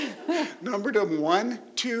 numbered them 1,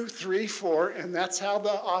 2, 3, 4, and that's how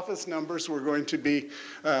the office numbers were going to be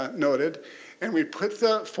noted. And we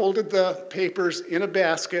folded the papers in a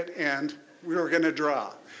basket, and we were going to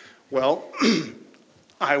draw. Well,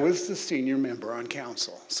 I was the senior member on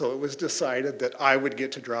council, so it was decided that I would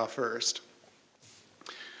get to draw first.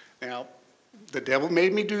 Now, the devil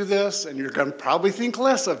made me do this, and you're going to probably think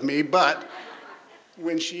less of me, but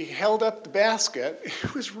when she held up the basket,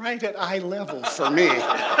 it was right at eye level for me.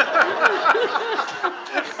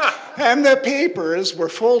 And the papers were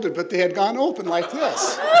folded, but they had gone open like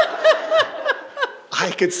this.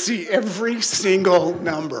 I could see every single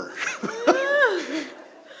number.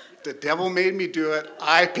 The devil made me do it.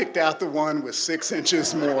 I picked out the one with 6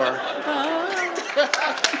 inches more.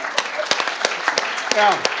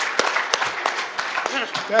 Now,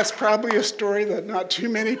 that's probably a story that not too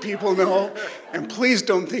many people know, and please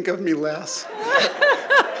don't think of me less.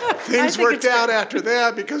 Things worked out after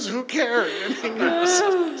that because who cared?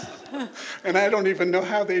 And I don't even know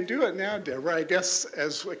how they do it now, Deborah. I guess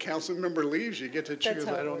as a council member leaves, you get to choose.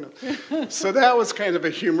 I don't know. So that was kind of a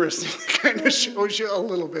humorous thing. Kind of shows you a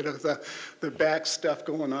little bit of the back stuff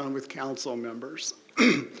going on with council members.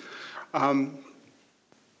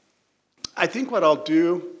 I think what I'll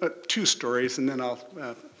do, 2 stories, and then I'll,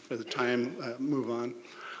 for the time, move on.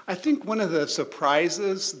 I think one of the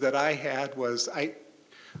surprises that I had was I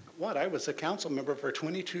was a council member for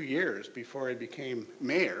 22 years before I became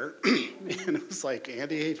mayor. And it was like,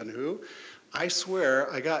 Andy Haven, who? I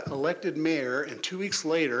swear I got elected mayor, and 2 weeks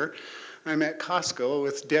later, I'm at Costco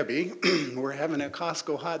with Debbie. We're having a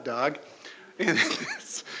Costco hot dog. And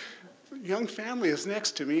this young family is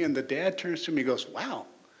next to me, and the dad turns to me and goes, wow,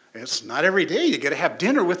 it's not every day you get to have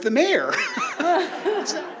dinner with the mayor.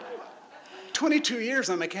 22 years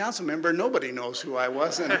I'm a council member, nobody knows who I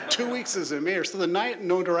was, and 2 weeks as a mayor. So the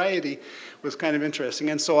notoriety was kind of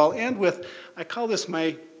interesting. And so I'll end with, I call this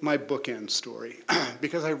my bookend story,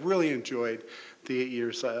 because I really enjoyed the 8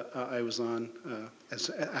 years I was on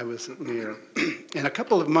as I was mayor. And a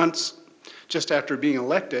couple of months just after being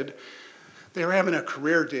elected, they were having a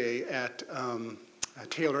career day at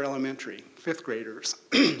Taylor Elementary, 5th graders.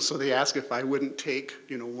 So they asked if I wouldn't take,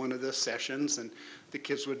 one of the sessions, and the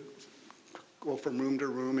kids would go from room to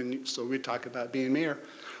room, and so we'd talk about being mayor.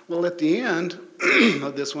 Well, at the end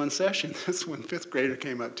of this one session, this one 5th grader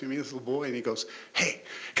came up to me, this little boy, and he goes, hey,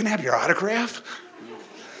 can I have your autograph?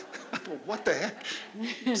 Well, what the heck?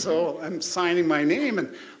 So I'm signing my name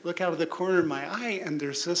and look out of the corner of my eye, and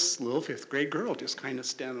there's this little 5th grade girl just kind of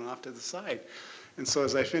standing off to the side. And so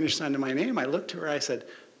as I finished signing my name, I looked to her, I said,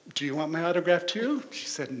 do you want my autograph too? She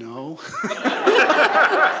said, no.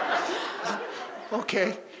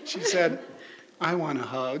 Okay. She said, I want a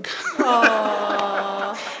hug.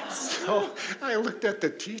 So I looked at the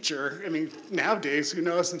teacher. I mean, nowadays, who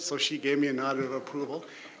knows? And so she gave me a nod of approval.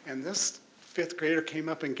 And this 5th grader came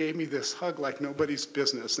up and gave me this hug like nobody's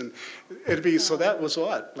business. And so that was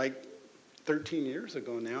what, like 13 years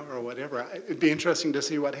ago now or whatever. It'd be interesting to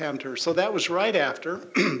see what happened to her. So that was right after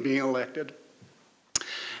being elected.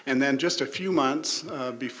 And then just a few months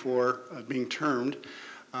before being termed,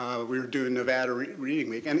 we were doing Nevada Reading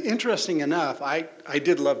Week. And interesting enough, I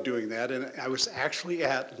did love doing that, and I was actually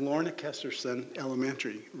at Lorna Henderson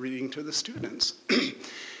Elementary reading to the students.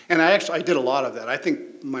 And I did a lot of that. I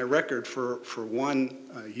think my record for one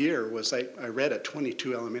year was I read at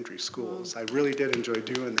 22 elementary schools. I really did enjoy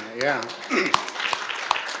doing that, yeah.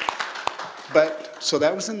 But, so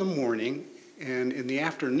that was in the morning, and in the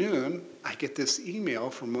afternoon, I get this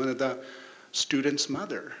email from one of the students'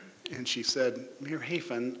 mother. And she said, Mayor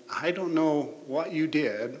Hafen, I don't know what you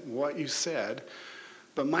did, what you said,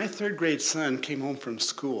 but my 3rd grade son came home from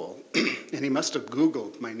school, and he must have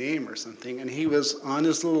Googled my name or something, and he was on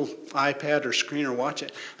his little iPad or screen or watch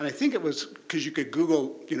it. And I think it was because you could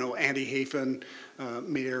Google, Andy Hafen,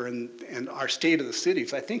 mayor, and our State of the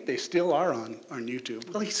Cities. I think they still are on YouTube.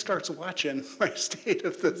 Well, he starts watching my State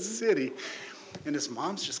of the City, and his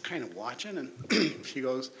mom's just kind of watching, and she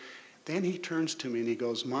goes, then he turns to me and he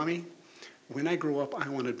goes, Mommy, when I grow up, I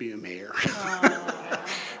want to be a mayor.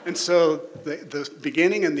 And so the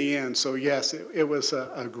beginning and the end, so yes, it was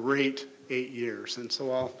a great 8 years. And so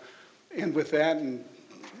I'll end with that and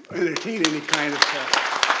entertain any kind of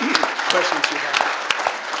questions you have.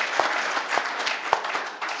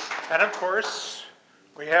 And of course,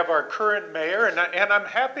 we have our current mayor, and I'm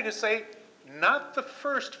happy to say not the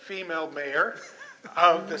first female mayor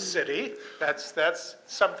of the city. That's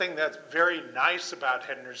something that's very nice about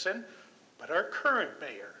Henderson, but our current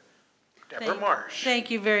mayor, Debra March. Thank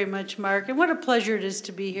you very much, Mark. And what a pleasure it is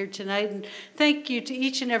to be here tonight. And thank you to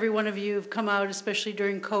each and every one of you who've come out, especially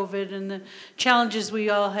during COVID and the challenges we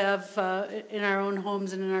all have in our own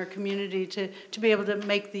homes and in our community to be able to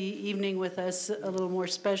make the evening with us a little more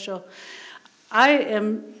special. I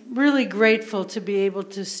am really grateful to be able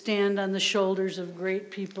to stand on the shoulders of great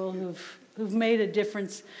people who've made a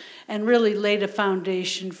difference and really laid a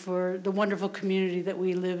foundation for the wonderful community that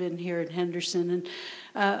we live in here in Henderson. And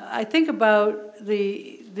I think about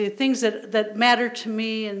the things that matter to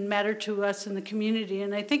me and matter to us in the community,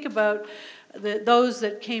 and I think about those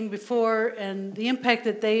that came before and the impact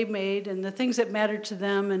that they made and the things that mattered to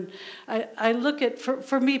them. And I look at,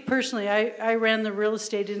 for me personally, I ran the Real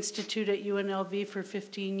Estate Institute at UNLV for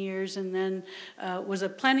 15 years and then was a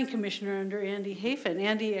planning commissioner under Andy Hafen.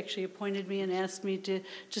 Andy actually appointed me and asked me to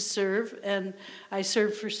serve, and I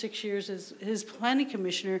served for 6 years as his planning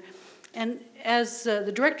commissioner. And as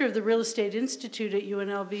the director of the Real Estate Institute at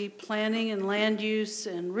UNLV, planning and land use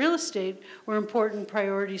and real estate were important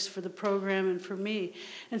priorities for the program and for me.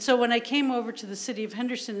 And so when I came over to the city of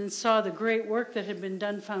Henderson and saw the great work that had been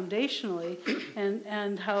done foundationally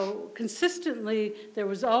and how consistently there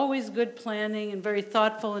was always good planning and very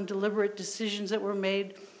thoughtful and deliberate decisions that were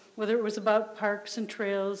made, whether it was about parks and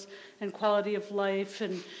trails and quality of life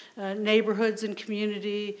and neighborhoods and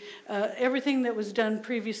community. Everything that was done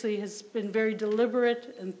previously has been very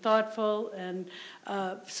deliberate and thoughtful. And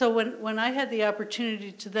so when I had the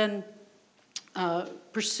opportunity to then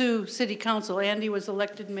pursue city council, Andy was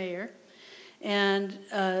elected mayor, and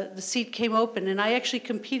the seat came open, and I actually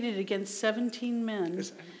competed against 17 men,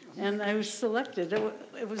 and I was selected.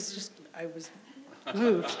 It was just, I was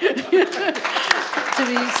moved to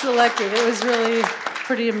be selected. It was really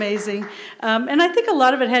pretty amazing. And I think a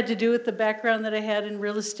lot of it had to do with the background that I had in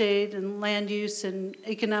real estate and land use and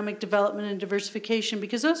economic development and diversification,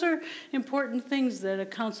 because those are important things that a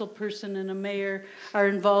council person and a mayor are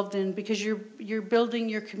involved in, because you're building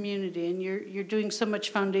your community and you're doing so much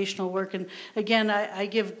foundational work. And again, I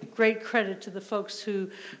give great credit to the folks who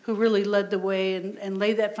really led the way and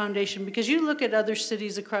laid that foundation, because you look at other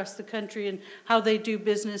cities across the country and how they do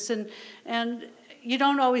business, and you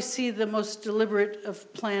don't always see the most deliberate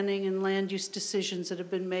of planning and land use decisions that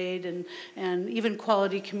have been made, and even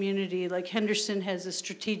quality community. Like Henderson has a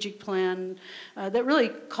strategic plan that really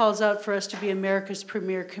calls out for us to be America's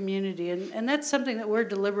premier community, and that's something that we're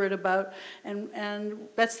deliberate about, and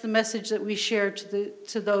that's the message that we share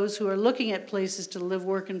to those who are looking at places to live,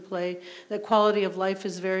 work, and play, that quality of life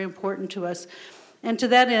is very important to us. And to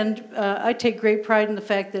that end, I take great pride in the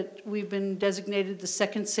fact that we've been designated the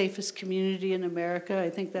second safest community in America. I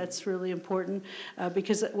think that's really important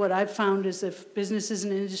because what I've found is if businesses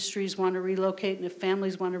and industries want to relocate and if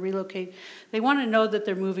families want to relocate, they want to know that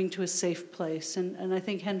they're moving to a safe place. And I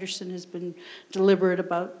think Henderson has been deliberate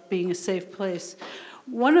about being a safe place.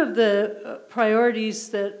 One of the priorities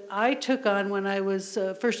that I took on when I was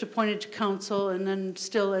first appointed to council and then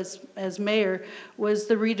still as mayor was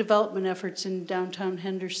the redevelopment efforts in downtown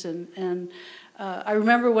Henderson. And I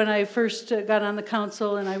remember when I first got on the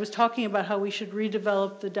council and I was talking about how we should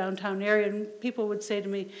redevelop the downtown area, and people would say to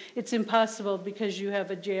me, it's impossible because you have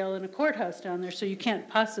a jail and a courthouse down there, so you can't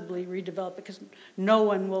possibly redevelop it because no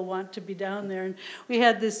one will want to be down there. And we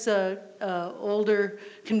had this older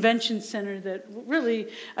convention center that really,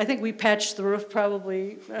 I think we patched the roof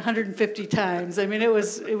probably 150 times. I mean, it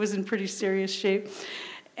was in pretty serious shape.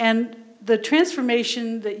 And the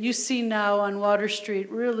transformation that you see now on Water Street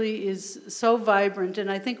really is so vibrant,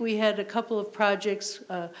 and I think we had a couple of projects,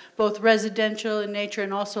 both residential in nature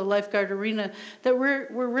and also Lifeguard Arena, that were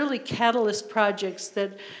really catalyst projects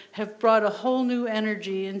that have brought a whole new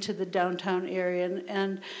energy into the downtown area.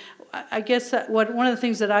 And I guess that one of the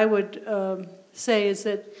things that I would say is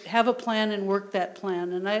that have a plan and work that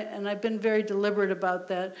plan. And I've been very deliberate about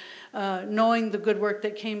that, knowing the good work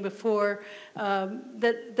that came before,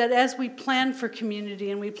 that as we plan for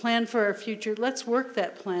community and we plan for our future, let's work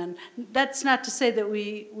that plan. That's not to say that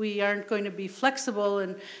we aren't going to be flexible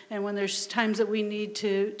and when there's times that we need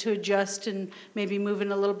to adjust and maybe move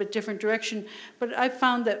in a little bit different direction. But I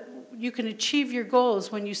found that you can achieve your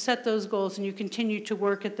goals when you set those goals and you continue to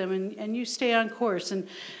work at them and you stay on course. And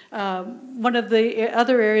one of the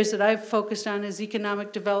other areas that I've focused on is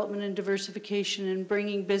economic development and diversification and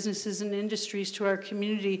bringing businesses and industries to our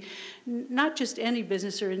community. Not just any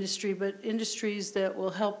business or industry, but industries that will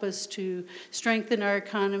help us to strengthen our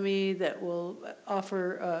economy, that will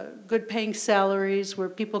offer good paying salaries where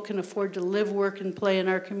people can afford to live, work, and play in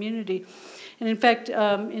our community. And in fact,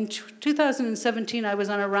 in 2017, I was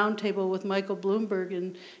on a roundtable with Michael Bloomberg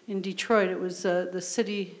in Detroit. It was the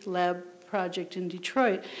City Lab project in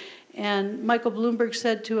Detroit. And Michael Bloomberg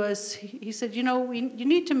said to us, he said, you know, you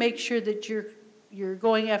need to make sure that you're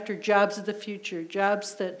going after jobs of the future,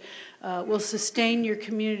 jobs that will sustain your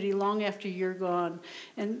community long after you're gone.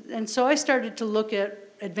 And so I started to look at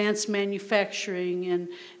advanced manufacturing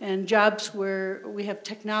and jobs where we have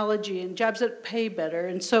technology and jobs that pay better.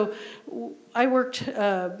 And so I worked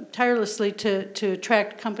tirelessly to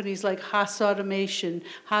attract companies like Haas Automation.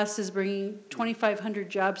 Haas is bringing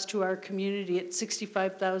 2,500 jobs to our community at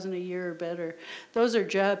 $65,000 a year or better. Those are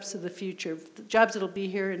jobs of the future, jobs that'll be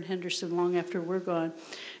here in Henderson long after we're gone.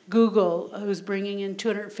 Google, who's bringing in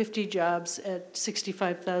 250 jobs at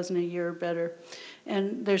 $65,000 a year or better.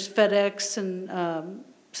 And there's FedEx and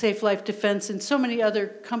Safe Life Defense and so many other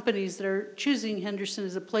companies that are choosing Henderson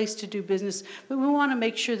as a place to do business. But we want to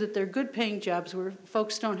make sure that they're good paying jobs where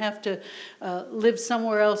folks don't have to live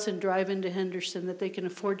somewhere else and drive into Henderson, that they can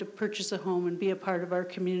afford to purchase a home and be a part of our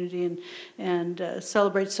community and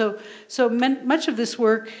celebrate. So much of this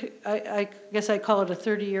work, I guess I call it a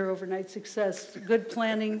 30-year overnight success. Good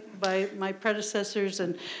planning by my predecessors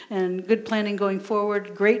and good planning going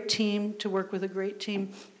forward. Great team, to work with a great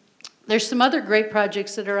team. There's some other great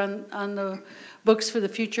projects that are on the books for the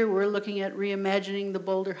future. We're looking at reimagining the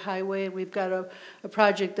Boulder Highway. We've got a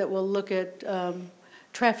project that will look at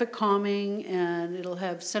traffic calming, and it'll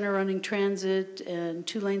have center running transit and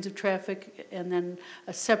 2 lanes of traffic and then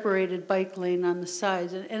a separated bike lane on the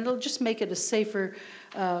sides. And it'll just make it a safer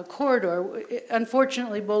corridor.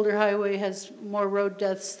 Unfortunately, Boulder Highway has more road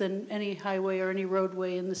deaths than any highway or any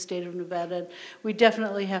roadway in the state of Nevada. And we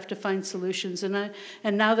definitely have to find solutions. And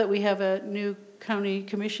now that we have a new county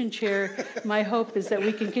commission chair, my hope is that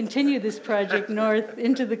we can continue this project north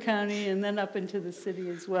into the county and then up into the city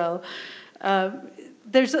as well.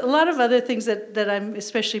 There's a lot of other things that I'm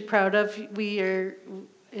especially proud of. We are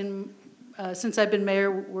since I've been mayor,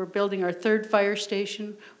 we're building our 3rd fire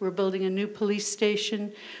station. We're building a new police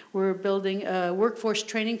station. We're building a workforce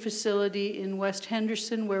training facility in West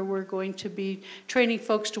Henderson where we're going to be training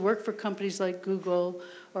folks to work for companies like Google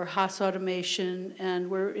or Haas Automation, and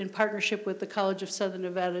we're in partnership with the College of Southern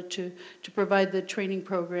Nevada to provide the training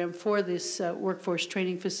program for this workforce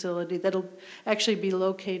training facility that'll actually be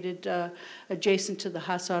located adjacent to the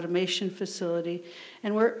Haas Automation facility.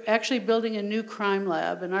 And we're actually building a new crime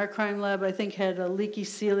lab, and our crime lab, I think, had a leaky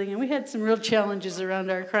ceiling, and we had some real challenges around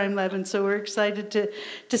our crime lab, and so we're excited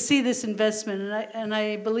to see this investment. And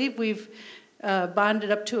I believe we've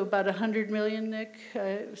bonded up to about $100 million, Nick.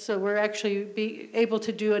 So we're actually able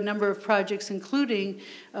to do a number of projects, including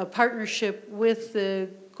a partnership with the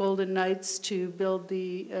Golden Knights to build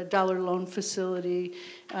the dollar loan facility.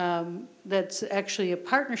 That's actually a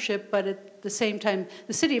partnership, but at the same time,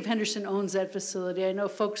 the city of Henderson owns that facility. I know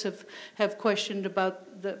folks have questioned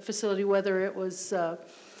about the facility, whether it was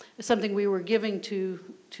something we were giving to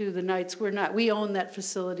the Knights. We're not. We own that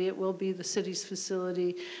facility. It will be the city's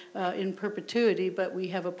facility in perpetuity, but we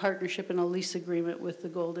have a partnership and a lease agreement with the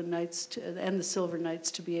Golden Knights and the Silver Knights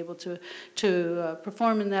to be able to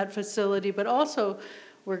perform in that facility. But also,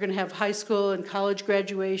 we're going to have high school and college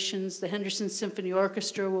graduations. The Henderson Symphony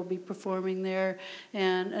Orchestra will be performing there,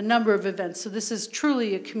 and a number of events. So this is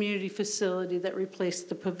truly a community facility that replaced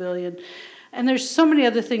the pavilion. And there's so many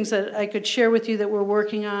other things that I could share with you that we're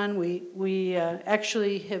working on. We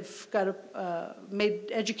actually have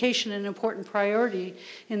made education an important priority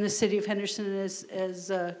in the city of Henderson,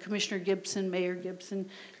 as Commissioner Gibson, Mayor Gibson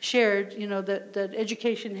shared, you know, that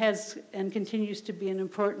education has and continues to be an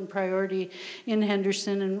important priority in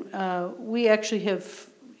Henderson. And we actually have,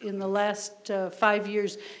 in the last 5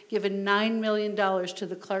 years, given $9 million to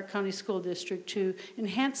the Clark County School District to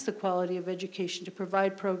enhance the quality of education, to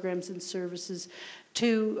provide programs and services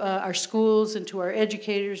to our schools and to our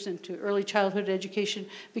educators and to early childhood education,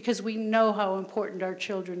 because we know how important our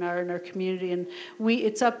children are in our community, and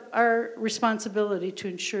it's our responsibility to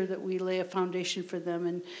ensure that we lay a foundation for them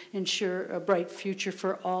and ensure a bright future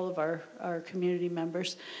for all of our community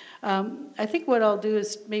members. I think what I'll do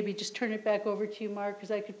is maybe just turn it back over to you, Mark,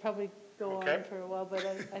 because I could probably go on for a while, but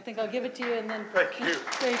I think I'll give it to you and then. Thank you.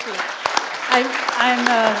 Thank you.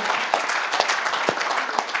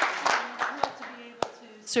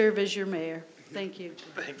 serve as your mayor. Thank you.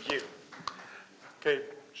 Thank you. Okay,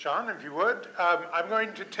 Sean, if you would, I'm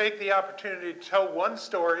going to take the opportunity to tell one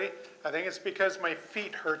story. I think it's because my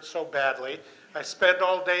feet hurt so badly. I spent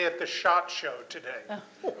all day at the SHOT Show today.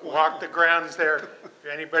 Walked the grounds there. If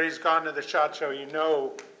anybody's gone to the SHOT Show, you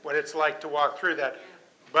know what it's like to walk through that.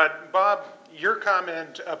 But Bob, your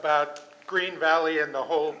comment about Green Valley and the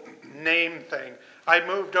whole name thing, I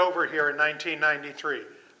moved over here in 1993.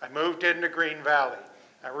 I moved into Green Valley.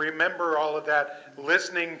 I remember all of that,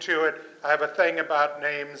 listening to it. I have a thing about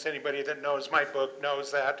names. Anybody that knows my book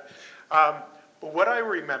knows that. But what I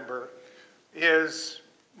remember is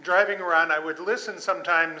driving around, I would listen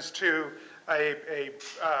sometimes to a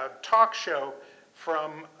talk show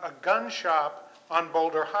from a gun shop on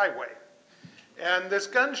Boulder Highway. And this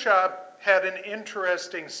gun shop had an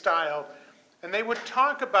interesting style, and they would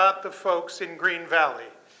talk about the folks in Green Valley.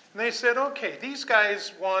 And they said, okay, these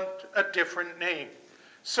guys want a different name,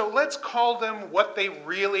 so let's call them what they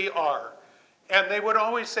really are. And they would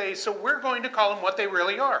always say, so we're going to call them what they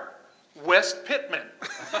really are, West Pittman.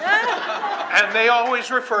 And they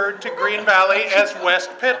always referred to Green Valley as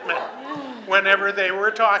West Pittman whenever they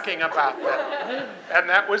were talking about them. And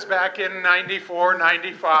that was back in 94,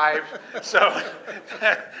 95. So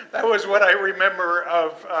that was what I remember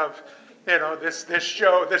of you know, this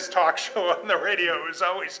show, this talk show on the radio. It was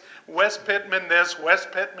always West Pittman this,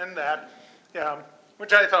 West Pittman that,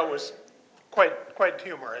 which I thought was quite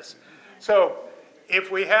humorous. So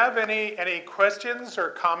if we have any questions or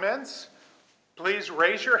comments, please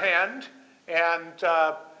raise your hand and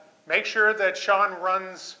make sure that Sean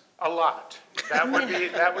runs a lot. That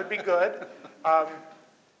would be good.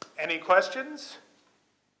 Any questions?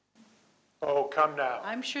 Oh, come now.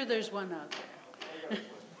 I'm sure there's one out there.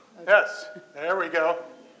 Yes, there we go.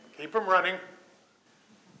 Keep them running.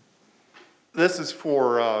 This is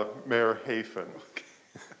for Mayor Hafen.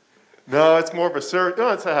 No, it's more of a no,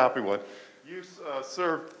 it's a happy one. You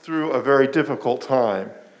served through a very difficult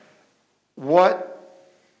time. What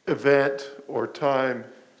event or time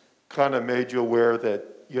kind of made you aware that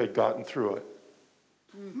you had gotten through it?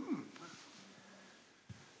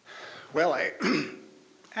 Well,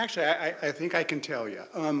 actually, I think I can tell you.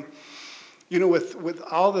 You know, with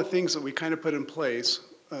all the things that we kind of put in place,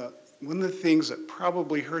 one of the things that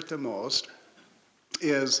probably hurt the most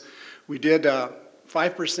is we did a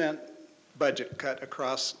 5% budget cut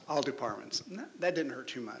across all departments. That didn't hurt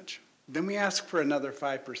too much. Then we asked for another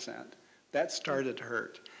 5%. That started to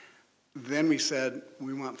hurt. Then we said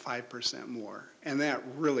we want 5% more, and that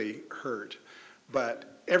really hurt.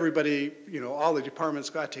 But everybody, you know, all the departments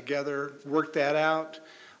got together, worked that out.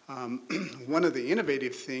 One of the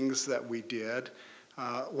innovative things that we did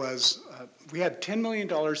was we had $10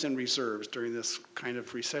 million in reserves during this kind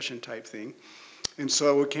of recession type thing. And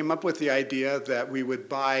so we came up with the idea that we would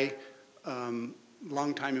buy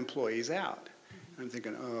longtime employees out. I'm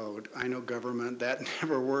thinking, oh, I know government, that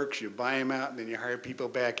never works. You buy them out and then you hire people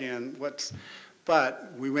back in.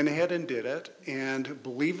 But we went ahead and did it, and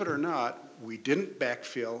believe it or not, we didn't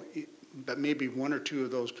backfill but maybe one or two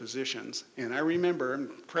of those positions. And I remember, and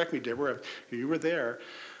correct me, Deborah, you were there,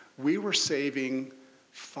 we were saving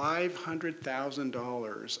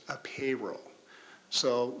 $500,000 a payroll.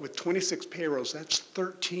 So with 26 payrolls, that's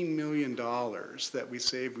 $13 million that we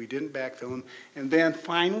saved. We didn't backfill them. And then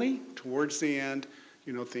finally, towards the end,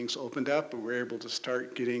 you know, things opened up and we were able to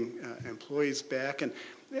start getting employees back. And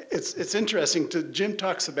it's interesting, Jim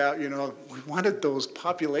talks about, you know, we wanted those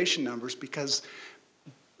population numbers because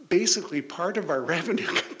basically part of our revenue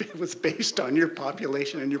was based on your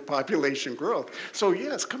population and your population growth. So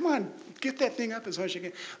yes, come on, get that thing up as much as you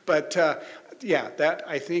can. But yeah, that,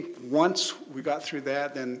 I think once we got through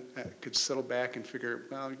that, then I could settle back and figure,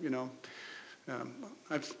 well, you know,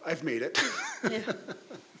 I've made it. Yeah.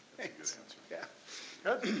 Thanks. Yeah.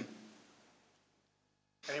 Good.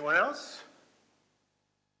 Anyone else?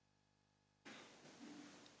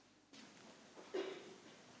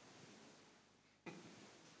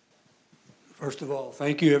 First of all,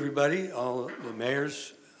 thank you, everybody, all the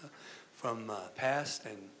mayors from past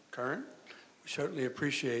and current. We certainly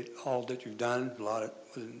appreciate all that you've done,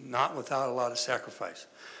 not without a lot of sacrifice.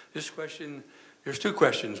 This question, there's two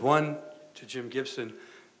questions. One, to Jim Gibson,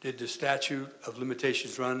 did the statute of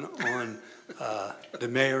limitations run on the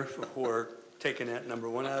mayor for taking that number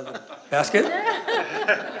one out of the basket?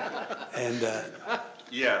 And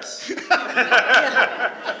Yes.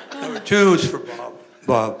 number two is for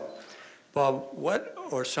Bob. Bob, what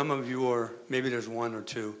are some of your, maybe there's one or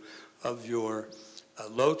two, of your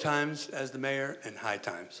low times as the mayor and high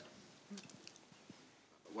times?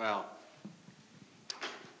 Well,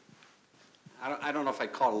 I don't know if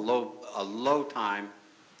I'd call it a low time,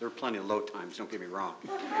 There were plenty of low times, don't get me wrong.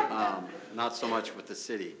 Not so much with the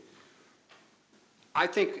city. I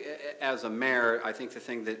think as a mayor, I think the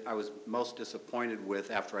thing that I was most disappointed with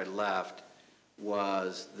after I left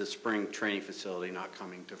was the spring training facility not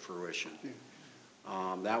coming to fruition.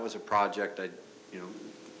 That was a project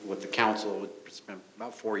with the council, spent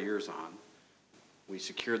about 4 years on. We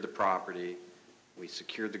secured the property. We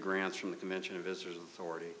secured the grants from the Convention and Visitors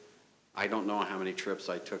Authority. I don't know how many trips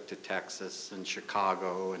I took to Texas and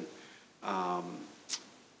Chicago and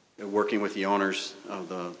working with the owners of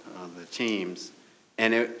the teams.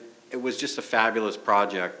 And it was just a fabulous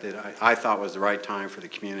project that I thought was the right time for the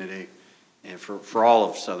community and for all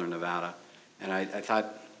of Southern Nevada. And I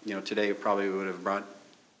thought, today it probably would have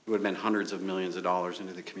been hundreds of millions of dollars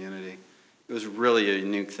into the community. It was really a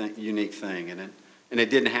unique thing, and it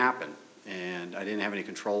didn't happen. And I didn't have any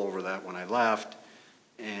control over that when I left.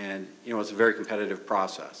 And, it's a very competitive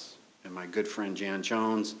process. And my good friend Jan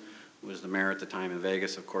Jones, who was the mayor at the time in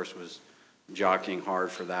Vegas, of course, was jockeying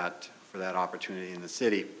hard for that opportunity in the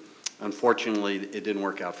city. Unfortunately, it didn't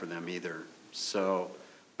work out for them either.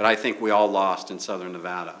 But I think we all lost in Southern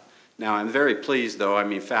Nevada. Now, I'm very pleased,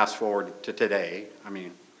 though. Fast forward to today.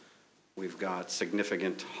 We've got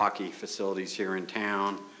significant hockey facilities here in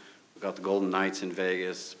town. We've got the Golden Knights in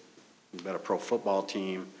Vegas. We've got a pro football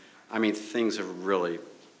team. Things have really,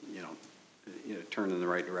 turned in the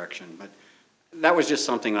right direction. But that was just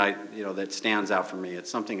something that stands out for me. It's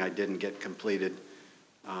something I didn't get completed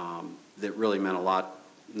that really meant a lot,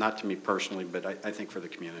 not to me personally, but I think for the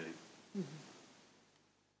community. Mm-hmm.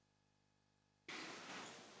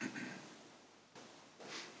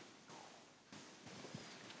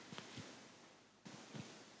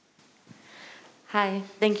 Hi,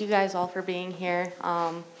 thank you guys all for being here.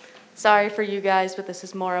 Sorry for you guys, but this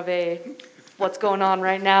is more of a what's going on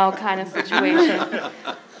right now kind of situation.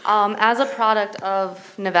 As a product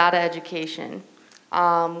of Nevada education,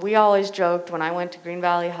 we always joked when I went to Green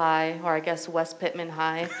Valley High, or I guess West Pittman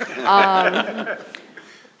High,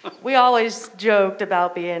 we always joked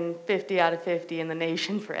about being 50 out of 50 in the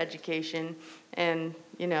nation for education. And,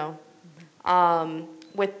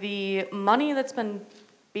 with the money that's been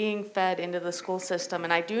being fed into the school system,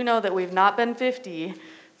 and I do know that we've not been 50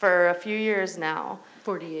 for a few years now.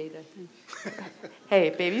 48, I think. Hey,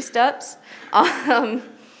 baby steps.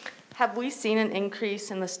 Have we seen an increase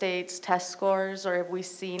in the state's test scores, or have we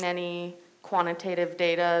seen any quantitative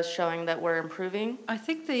data showing that we're improving? I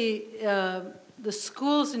think the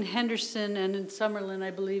schools in Henderson and in Summerlin, I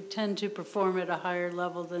believe, tend to perform at a higher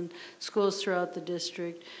level than schools throughout the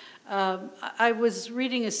district. I was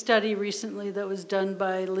reading a study recently that was done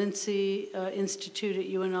by Lindsay Institute at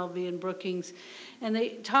UNLV in Brookings, and they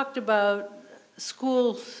talked about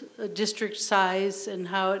school district size and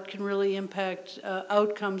how it can really impact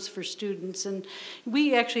outcomes for students. And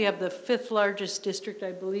we actually have the 5th largest district,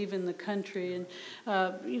 I believe, in the country. And,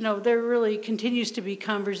 there really continues to be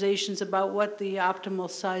conversations about what the optimal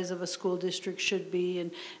size of a school district should be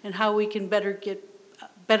and how we can get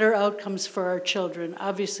better outcomes for our children.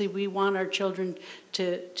 Obviously, we want our children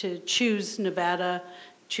to choose Nevada,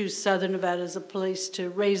 choose Southern Nevada as a place to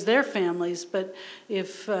raise their families, but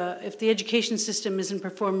if the education system isn't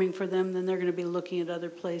performing for them, then they're going to be looking at other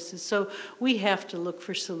places. So we have to look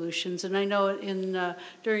for solutions. And I know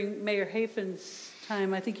during Mayor Hafen's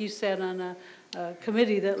time, I think you sat on a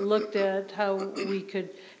committee that looked at how we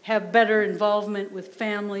could have better involvement with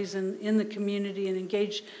families in the community and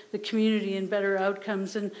engage the community in better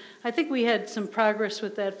outcomes. And I think we had some progress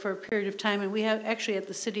with that for a period of time. And we have actually at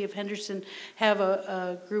the City of Henderson have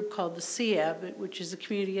a group called the CAB, which is the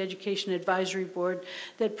Community Education Advisory Board,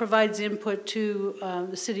 that provides input to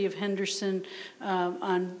the City of Henderson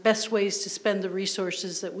on best ways to spend the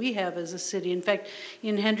resources that we have as a city. In fact,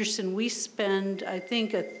 in Henderson, we spend, I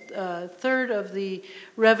think, a third of the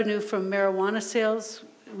revenue from marijuana sales.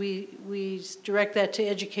 We direct that to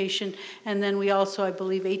education, and then we also, I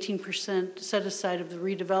believe, 18% set aside of the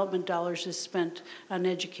redevelopment dollars is spent on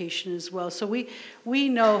education as well. So we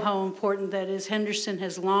know how important that is. Henderson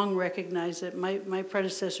has long recognized it. My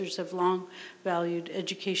predecessors have long valued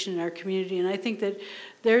education in our community, and I think that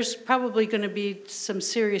there's probably going to be some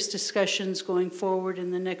serious discussions going forward in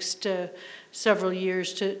the next several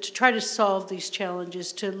years to try to solve these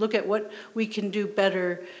challenges, to look at what we can do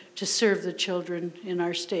better to serve the children in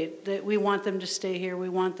our state. That we want them to stay here. We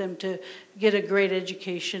want them to get a great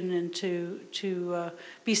education and to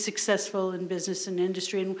be successful in business and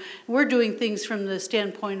industry. And we're doing things from the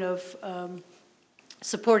standpoint of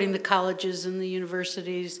supporting the colleges and the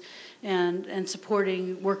universities and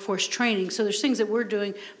supporting workforce training. So there's things that we're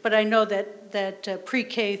doing, but I know that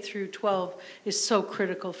pre-K through 12 is so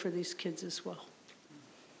critical for these kids as well.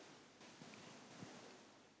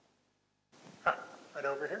 Right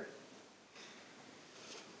over here.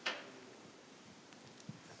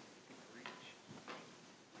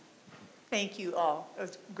 Thank you all. It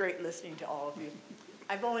was great listening to all of you.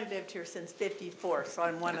 I've only lived here since '54, so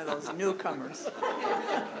I'm one of those newcomers.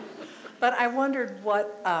 But I wondered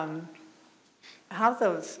how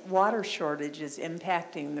those water shortages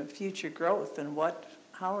impacting the future growth and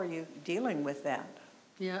how are you dealing with that?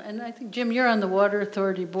 Yeah, and I think, Jim, you're on the Water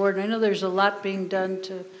Authority Board, and I know there's a lot being done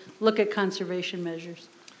to look at conservation measures.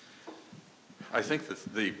 I think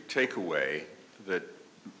that the takeaway that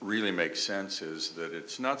really makes sense is that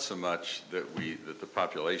it's not so much that the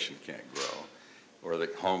population can't grow or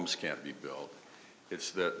that homes can't be built.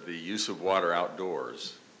 It's that the use of water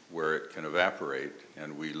outdoors, where it can evaporate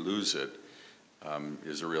and we lose it,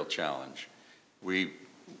 is a real challenge. We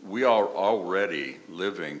are already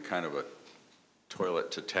living kind of a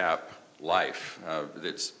toilet to tap life.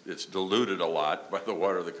 It's diluted a lot by the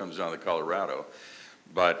water that comes down the Colorado,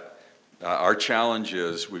 but our challenge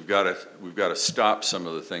is we've got to stop some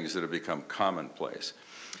of the things that have become commonplace.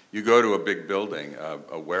 You go to a big building,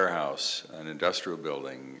 a warehouse, an industrial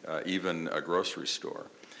building, even a grocery store,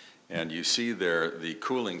 and you see there the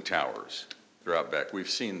cooling towers. They're out back. We've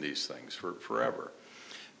seen these things for forever.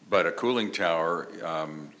 But a cooling tower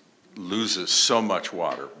loses so much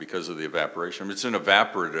water because of the evaporation. It's an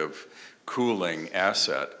evaporative cooling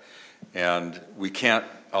asset, and we can't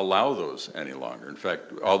allow those any longer. In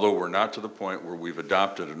fact, although we're not to the point where we've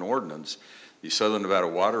adopted an ordinance, the Southern Nevada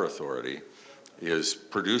Water Authority is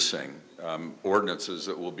producing ordinances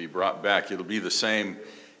that will be brought back. It'll be the same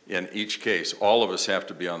in each case. All of us have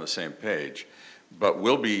to be on the same page, but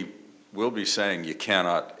we'll be saying you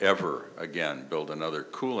cannot ever again build another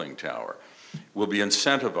cooling tower. We'll be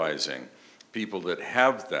incentivizing people that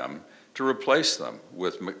have them to replace them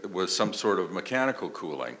with some sort of mechanical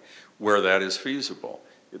cooling where that is feasible.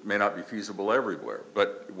 It may not be feasible everywhere,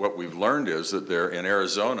 but what we've learned is that in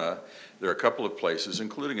Arizona, there are a couple of places,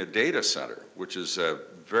 including a data center, which is a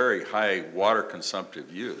very high water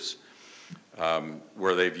consumptive use,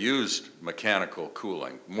 where they've used mechanical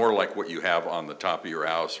cooling, more like what you have on the top of your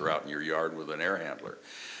house or out in your yard with an air handler.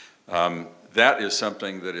 That is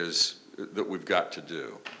something that we've got to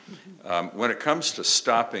do. When it comes to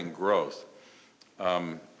stopping growth,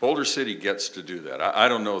 Boulder City gets to do that. I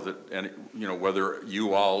don't know that, whether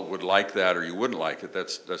you all would like that or you wouldn't like it.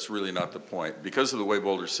 That's really not the point. Because of the way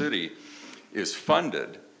Boulder City is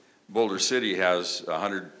funded, Boulder City has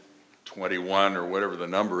 121 or whatever the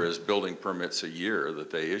number is building permits a year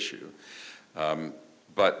that they issue.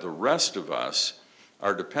 But the rest of us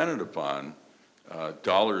are dependent upon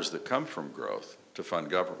dollars that come from growth to fund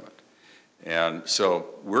government. And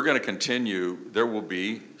so we're going to continue. There will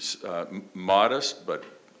be modest, but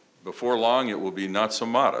before long it will be not so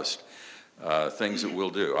modest things that we'll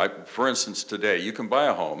do. For instance, today you can buy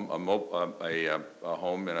a home, a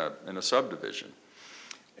home in a subdivision,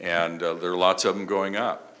 and there are lots of them going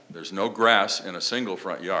up. There's no grass in a single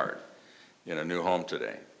front yard in a new home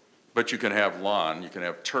today, but you can have lawn, you can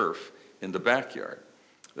have turf in the backyard.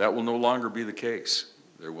 That will no longer be the case.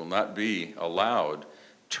 There will not be allowed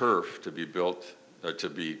turf to be built, to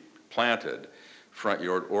be planted front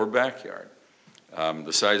yard or backyard.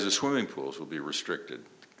 The size of swimming pools will be restricted.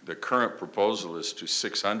 The current proposal is to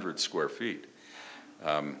 600 square feet.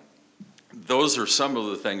 Those are some of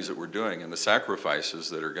the things that we're doing and the sacrifices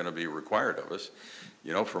that are going to be required of us.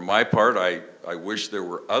 For my part, I wish there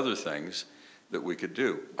were other things that we could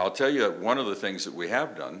do. I'll tell you one of the things that we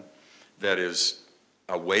have done that is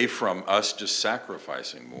away from us just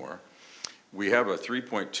sacrificing more. We have a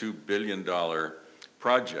 $3.2 billion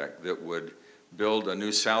project that would build a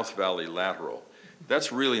new South Valley lateral.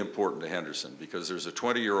 That's really important to Henderson because there's a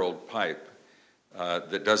 20-year-old pipe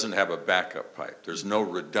that doesn't have a backup pipe. There's no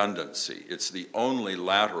redundancy. It's the only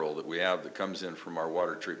lateral that we have that comes in from our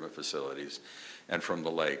water treatment facilities and from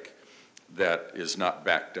the lake that is not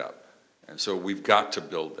backed up. And so we've got to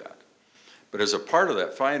build that. But as a part of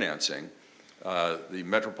that financing, the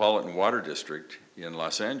Metropolitan Water District in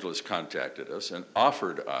Los Angeles contacted us and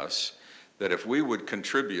offered us that if we would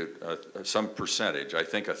contribute some percentage, I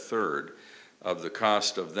think a third, of the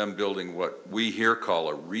cost of them building what we here call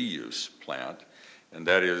a reuse plant, and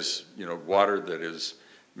that is, water that is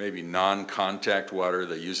maybe non-contact water.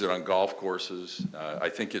 They use it on golf courses. I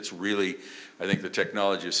think the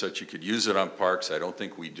technology is such you could use it on parks. I don't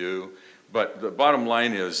think we do. But the bottom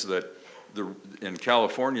line is that in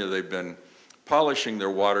California, they've been polishing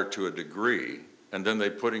their water to a degree, and then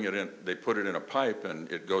they put it in a pipe,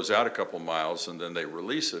 and it goes out a couple miles, and then they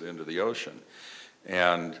release it into the ocean.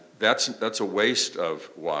 And that's a waste of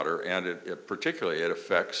water, and particularly it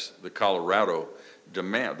affects the Colorado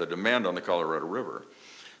demand, the demand on the Colorado River.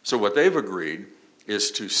 So what they've agreed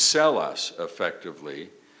is to sell us effectively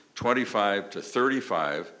 25 to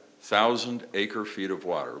 35,000 acre-feet of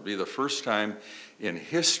water. It'll be the first time in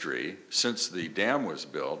history since the dam was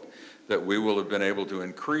built that we will have been able to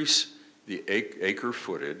increase the acre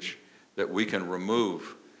footage that we can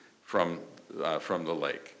remove from the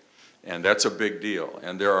lake. And that's a big deal.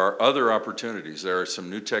 And there are other opportunities. There are some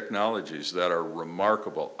new technologies that are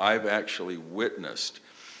remarkable. I've actually witnessed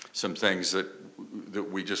some things that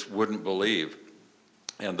we just wouldn't believe.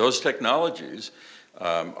 And those technologies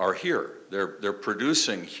are here. They're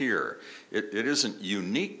producing here. It isn't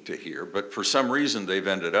unique to here, but for some reason they've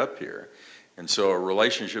ended up here. And so a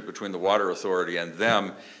relationship between the Water Authority and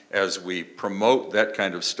them as we promote that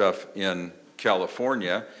kind of stuff in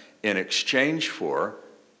California in exchange for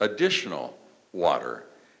additional water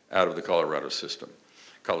out of the Colorado system.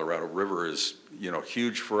 Colorado River is,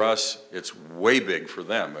 huge for us. It's way big for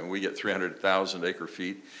them. And we get 300,000 acre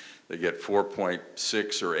feet. They get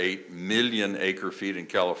 4.6 or 8 million acre feet in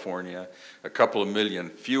California, a couple of million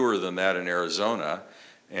fewer than that in Arizona.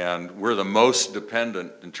 And we're the most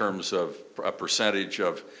dependent in terms of a percentage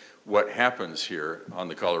of what happens here on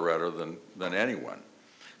the Colorado than anyone.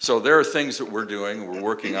 So there are things that we're doing, we're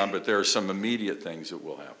working on, but there are some immediate things that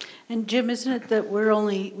will happen. And Jim, isn't it that we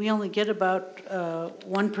only get about 1%,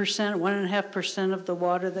 1.5% of the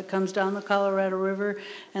water that comes down the Colorado River,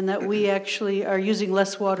 and that we actually are using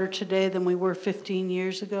less water today than we were 15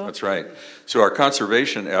 years ago? That's right. So our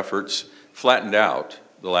conservation efforts flattened out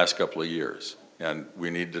the last couple of years, and we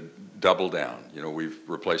need to double down. We've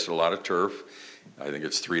replaced a lot of turf. I think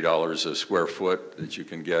it's $3 a square foot that you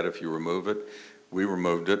can get if you remove it. We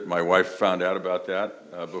removed it. My wife found out about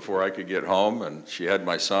that before I could get home, and she had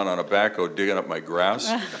my son on a backhoe digging up my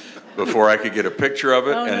grass before I could get a picture of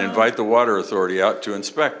it invite the Water Authority out to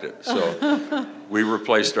inspect it. So we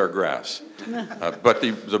replaced our grass. But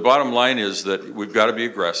the bottom line is that we've got to be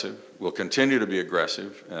aggressive. We'll continue to be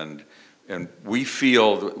aggressive, and we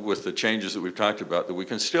feel that with the changes that we've talked about that we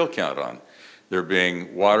can still count on there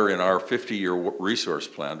being water in our 50-year resource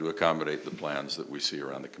plan to accommodate the plans that we see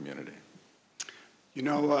around the community.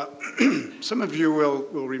 Some of you will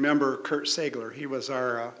remember Kurt Sagler. He was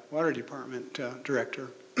our water department director.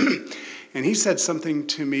 And he said something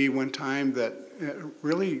to me one time that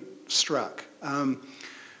really struck.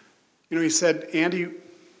 He said, Andy,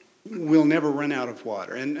 we'll never run out of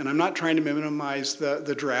water. And I'm not trying to minimize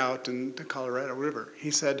the drought in the Colorado River. He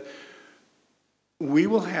said, we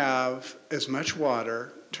will have as much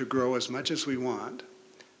water to grow as much as we want.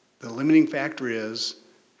 The limiting factor is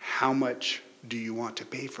how much do you want to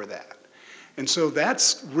pay for that? And so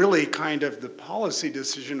that's really kind of the policy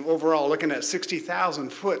decision overall, looking at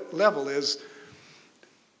 60,000 foot level is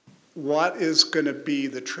what is going to be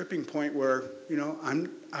the tripping point where, I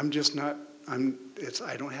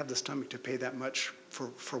don't have the stomach to pay that much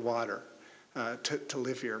for water to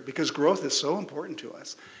live here, because growth is so important to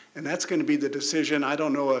us. And that's going to be the decision. I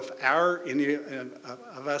don't know if any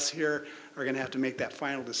of us here are going to have to make that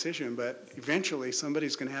final decision, but eventually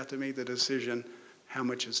somebody's going to have to make the decision how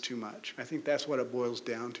much is too much. I think that's what it boils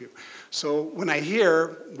down to. So when I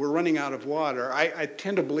hear we're running out of water, I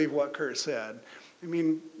tend to believe what Kurt said. I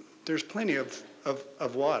mean, there's plenty of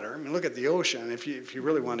water. I mean, look at the ocean. If you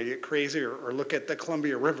really want to get crazy, or look at the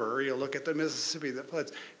Columbia River, or you look at the Mississippi that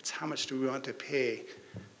floods, it's how much do we want to pay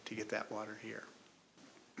to get that water here?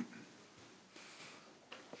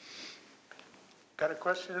 Got a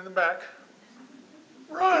question in the back?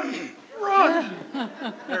 Run! Run!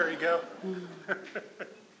 There you go.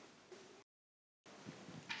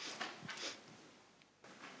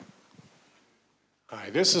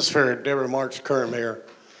 Hi, this is for Debra March, current mayor.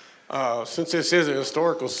 Since this is a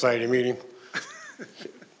historical society meeting,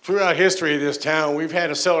 throughout history of this town, we've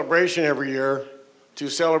had a celebration every year to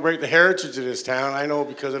celebrate the heritage of this town. I know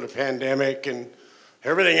because of the pandemic and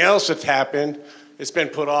everything else that's happened, it's been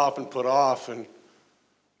put off and put off. And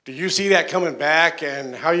do you see that coming back,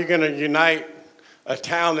 and how are you going to unite a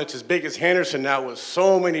town that's as big as Henderson now with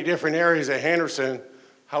so many different areas of Henderson?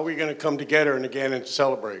 How are we going to come together and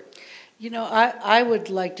celebrate? I would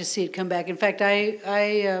like to see it come back. In fact,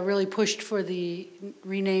 I really pushed for the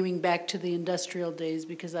renaming back to the industrial days,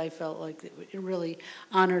 because I felt like it really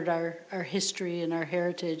honored our history and our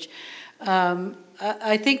heritage.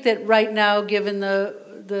 I think that right now, given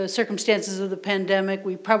the circumstances of the pandemic,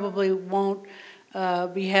 we probably won't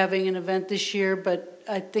be having an event this year, but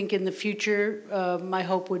I think in the future, my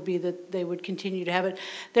hope would be that they would continue to have it.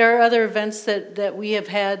 There are other events that we have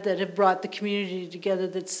had that have brought the community together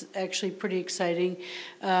that's actually pretty exciting.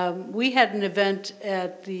 We had an event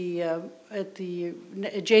at the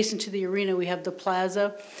adjacent to the arena, we have the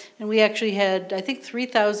plaza, and we actually had, I think,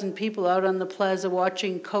 3,000 people out on the plaza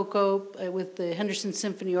watching Coco with the Henderson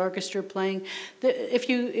Symphony Orchestra playing. If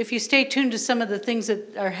you stay tuned to some of the things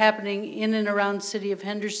that are happening in and around the city of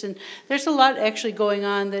Henderson, there's a lot actually going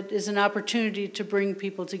on that is an opportunity to bring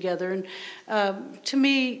people together. And to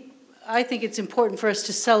me, I think it's important for us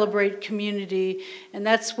to celebrate community, and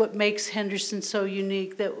that's what makes Henderson so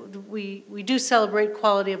unique, that we do celebrate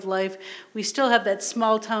quality of life. We still have that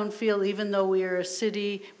small town feel, even though we are a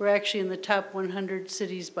city. We're actually in the top 100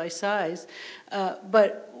 cities by size.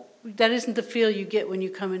 But that isn't the feel you get when you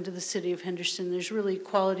come into the city of Henderson. There's really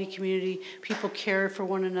quality community. People care for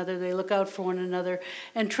one another. They look out for one another.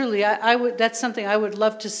 And truly, that's something I would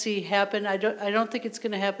love to see happen. I don't think it's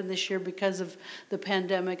going to happen this year because of the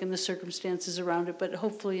pandemic and the circumstances around it, but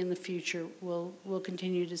hopefully in the future we'll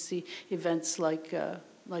continue to see events like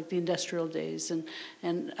the Industrial Days.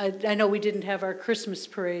 And I know we didn't have our Christmas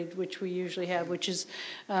parade, which we usually have, which is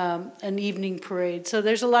an evening parade. So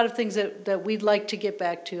there's a lot of things that we'd like to get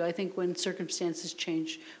back to. I think when circumstances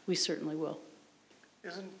change, we certainly will.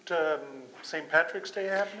 Isn't St. Patrick's Day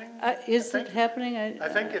happening? Is it happening? I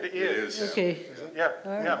think it is. Okay. Yeah,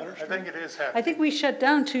 All yeah, I think it is happening. I think we shut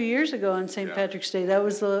down 2 years ago on St. Patrick's Day. That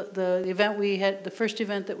was the event we had, the first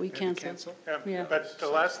event that we canceled. Yeah. But the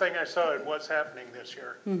last thing I saw, it was happening this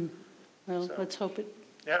year. Well, So. let's hope it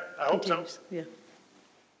Yeah, I hope so. continues. Yeah.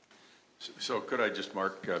 So could I just,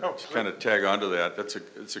 Mark, sure. kind of tag onto that?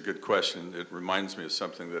 It's a good question. It reminds me of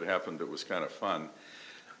something that happened that was kind of fun.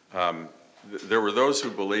 There were those who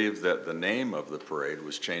believed that the name of the parade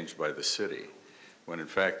was changed by the city, when in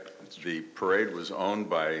fact the parade was owned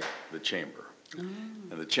by the chamber.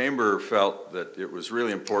 And the chamber felt that it was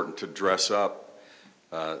really important to dress up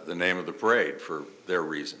the name of the parade for their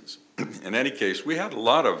reasons. In any case, we had a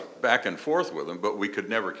lot of back and forth with them, but we could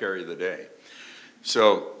never carry the day.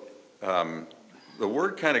 So the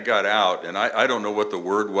word kind of got out, and I don't know what the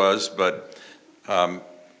word was, but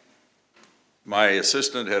my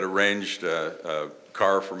assistant had arranged a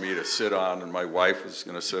car for me to sit on, and my wife was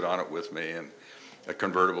going to sit on it with me, and a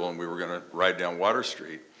convertible, and we were going to ride down Water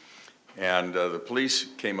Street. And the police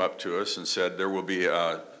came up to us and said, there will be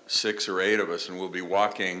 6 or 8 of us, and we'll be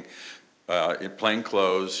walking in plain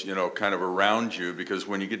clothes, you know, kind of around you, because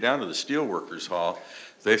when you get down to the Steelworkers Hall,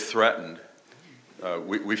 they've threatened.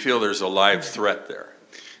 We feel there's a live threat there.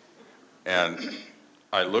 And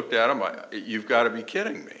I looked at them, you've got to be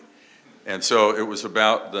kidding me. And so it was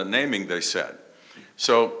about the naming, they said.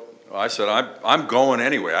 So I said, I'm going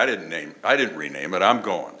anyway. I didn't rename it, I'm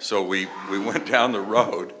going. So we went down the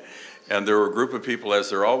road, and there were a group of people,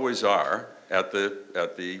 as there always are, at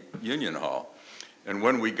the Union Hall. And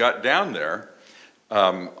when we got down there,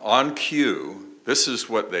 on cue, this is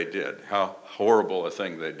what they did, how horrible a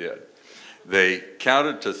thing they did. They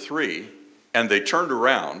counted to 3, and they turned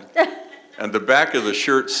around, and the back of the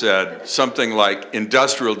shirt said something like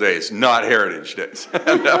 "Industrial Days, not Heritage Days." But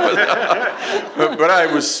I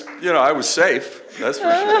was, you know, I was safe. That's for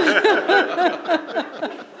sure.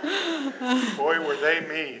 Boy, were they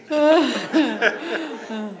mean.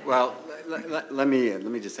 Well, let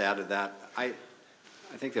me just add to that. I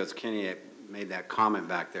think that was Kenny that made that comment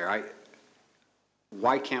back there.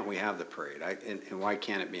 Why can't we have the parade? And why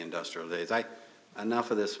can't it be Industrial Days? Enough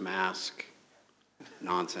of this mask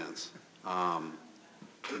nonsense.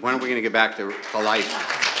 When are we going to get back to life?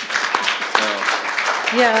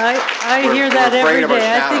 Yeah, I hear we're that afraid every of our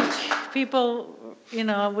day. I shadows. think people, you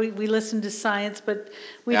know, we listen to science, but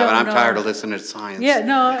we Yeah, don't but know. I'm tired of listening to science. Yeah,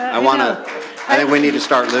 no, I think we need to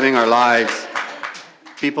start living our lives.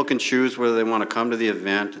 People can choose whether they want to come to the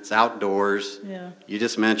event. It's outdoors. Yeah. You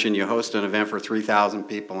just mentioned you host an event for 3,000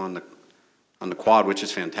 people on the quad, which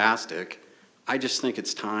is fantastic. I just think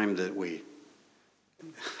it's time that we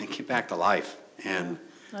get back to life. And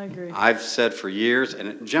I agree. I've said for years,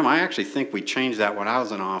 and Jim, I actually think we changed that when I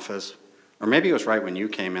was in office, or maybe it was right when you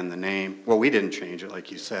came in, the name. Well, we didn't change it,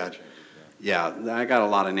 like you said. Yeah, I got a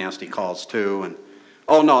lot of nasty calls too, and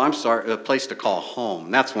oh no, I'm sorry, a place to call home.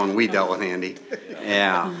 That's one we dealt with, Andy.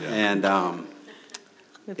 Yeah, and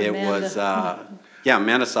With it Amanda. was, yeah,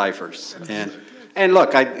 Amanda Cyphers. And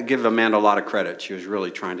look, I give Amanda a lot of credit. She was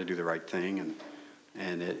really trying to do the right thing,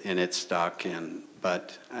 and it stuck.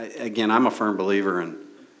 But again, I'm a firm believer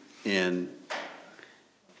in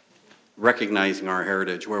recognizing our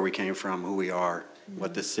heritage, where we came from, who we are,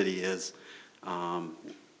 what this city is,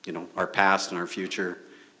 you know, our past and our future.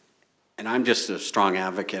 And I'm just a strong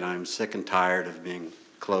advocate. I'm sick and tired of being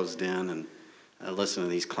closed in and listening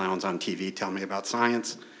to these clowns on TV tell me about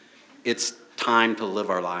science. It's time to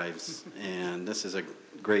live our lives, and this is a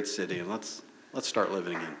great city, and let's start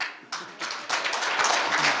living again.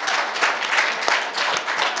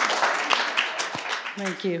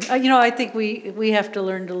 Thank you. You know, I think we have to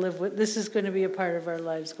learn to live with, this is going to be a part of our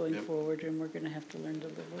lives going forward, and we're going to have to learn to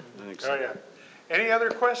live with it. I think so. Oh, yeah. Any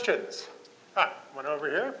other questions? One over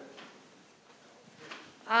here.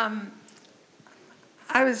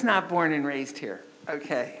 I was not born and raised here,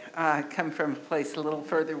 okay? I come from a place a little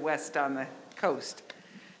further west on the coast.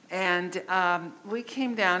 And we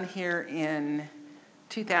came down here in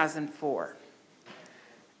 2004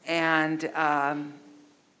 and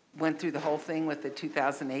went through the whole thing with the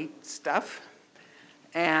 2008 stuff.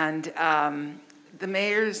 And the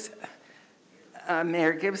mayor's,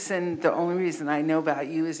 Mayor Gibson, the only reason I know about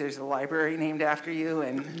you is there's a library named after you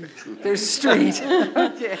and there's a street,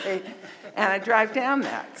 okay? And I drive down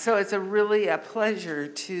that. So it's really a pleasure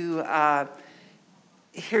to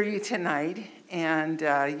hear you tonight and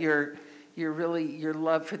your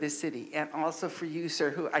love for the city, and also for you, sir,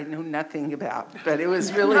 who I know nothing about, but it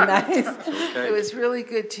was really nice. Okay. It was really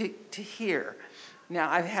good to hear. Now,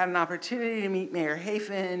 I've had an opportunity to meet Mayor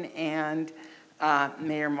Hafen and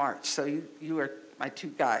Mayor March, so you are my two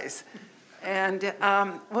guys. And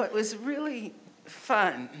what was really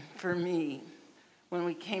fun for me when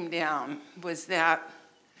we came down was that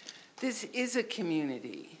this is a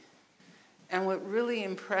community. And what really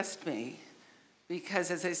impressed me,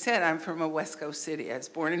 because as I said, I'm from a West Coast city. I was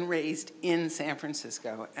born and raised in San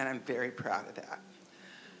Francisco, and I'm very proud of that.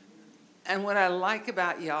 And what I like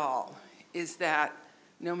about y'all is that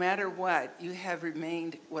no matter what, you have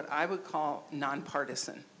remained what I would call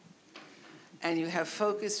nonpartisan. And you have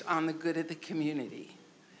focused on the good of the community.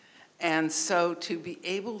 And so to be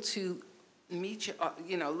able to meet you,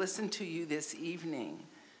 listen to you this evening,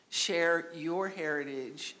 share your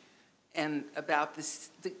heritage and about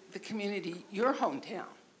the community, your hometown,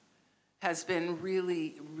 has been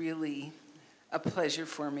really, really a pleasure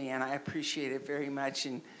for me, and I appreciate it very much.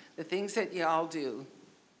 And the things that y'all do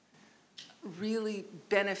really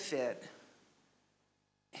benefit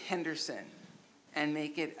Henderson and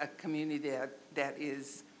make it a community that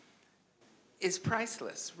is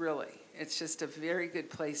priceless, really. It's just a very good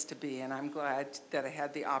place to be, and I'm glad that I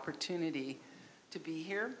had the opportunity to be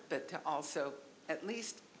here, but to also at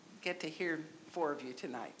least get to hear 4 of you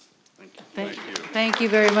tonight. Thank you. Thank you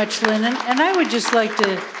very much, Lynn. And I would just like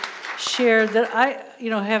to share that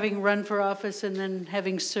having run for office and then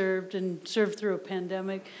having served through a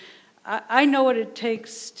pandemic, I know what it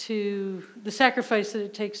takes the sacrifice that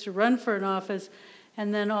it takes to run for an office,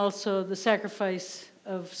 and then also the sacrifice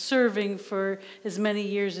of serving for as many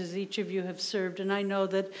years as each of you have served. And I know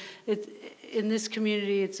that in this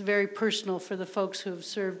community, it's very personal for the folks who have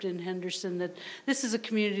served in Henderson, that this is a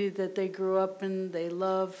community that they grew up in, they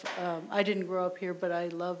love. I didn't grow up here, but I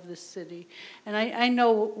love this city. And I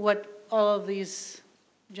know what all of these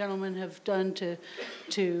gentlemen have done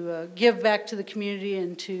to give back to the community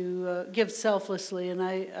and to give selflessly, and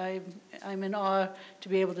I'm in awe to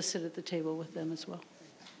be able to sit at the table with them as well.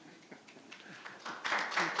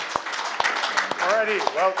 All righty,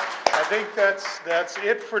 well, I think that's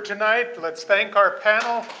it for tonight. Let's thank our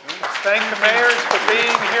panel. Let's thank the mayors for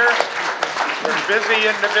being here. We're busy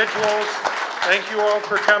individuals. Thank you all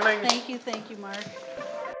for coming. Thank you, Mark.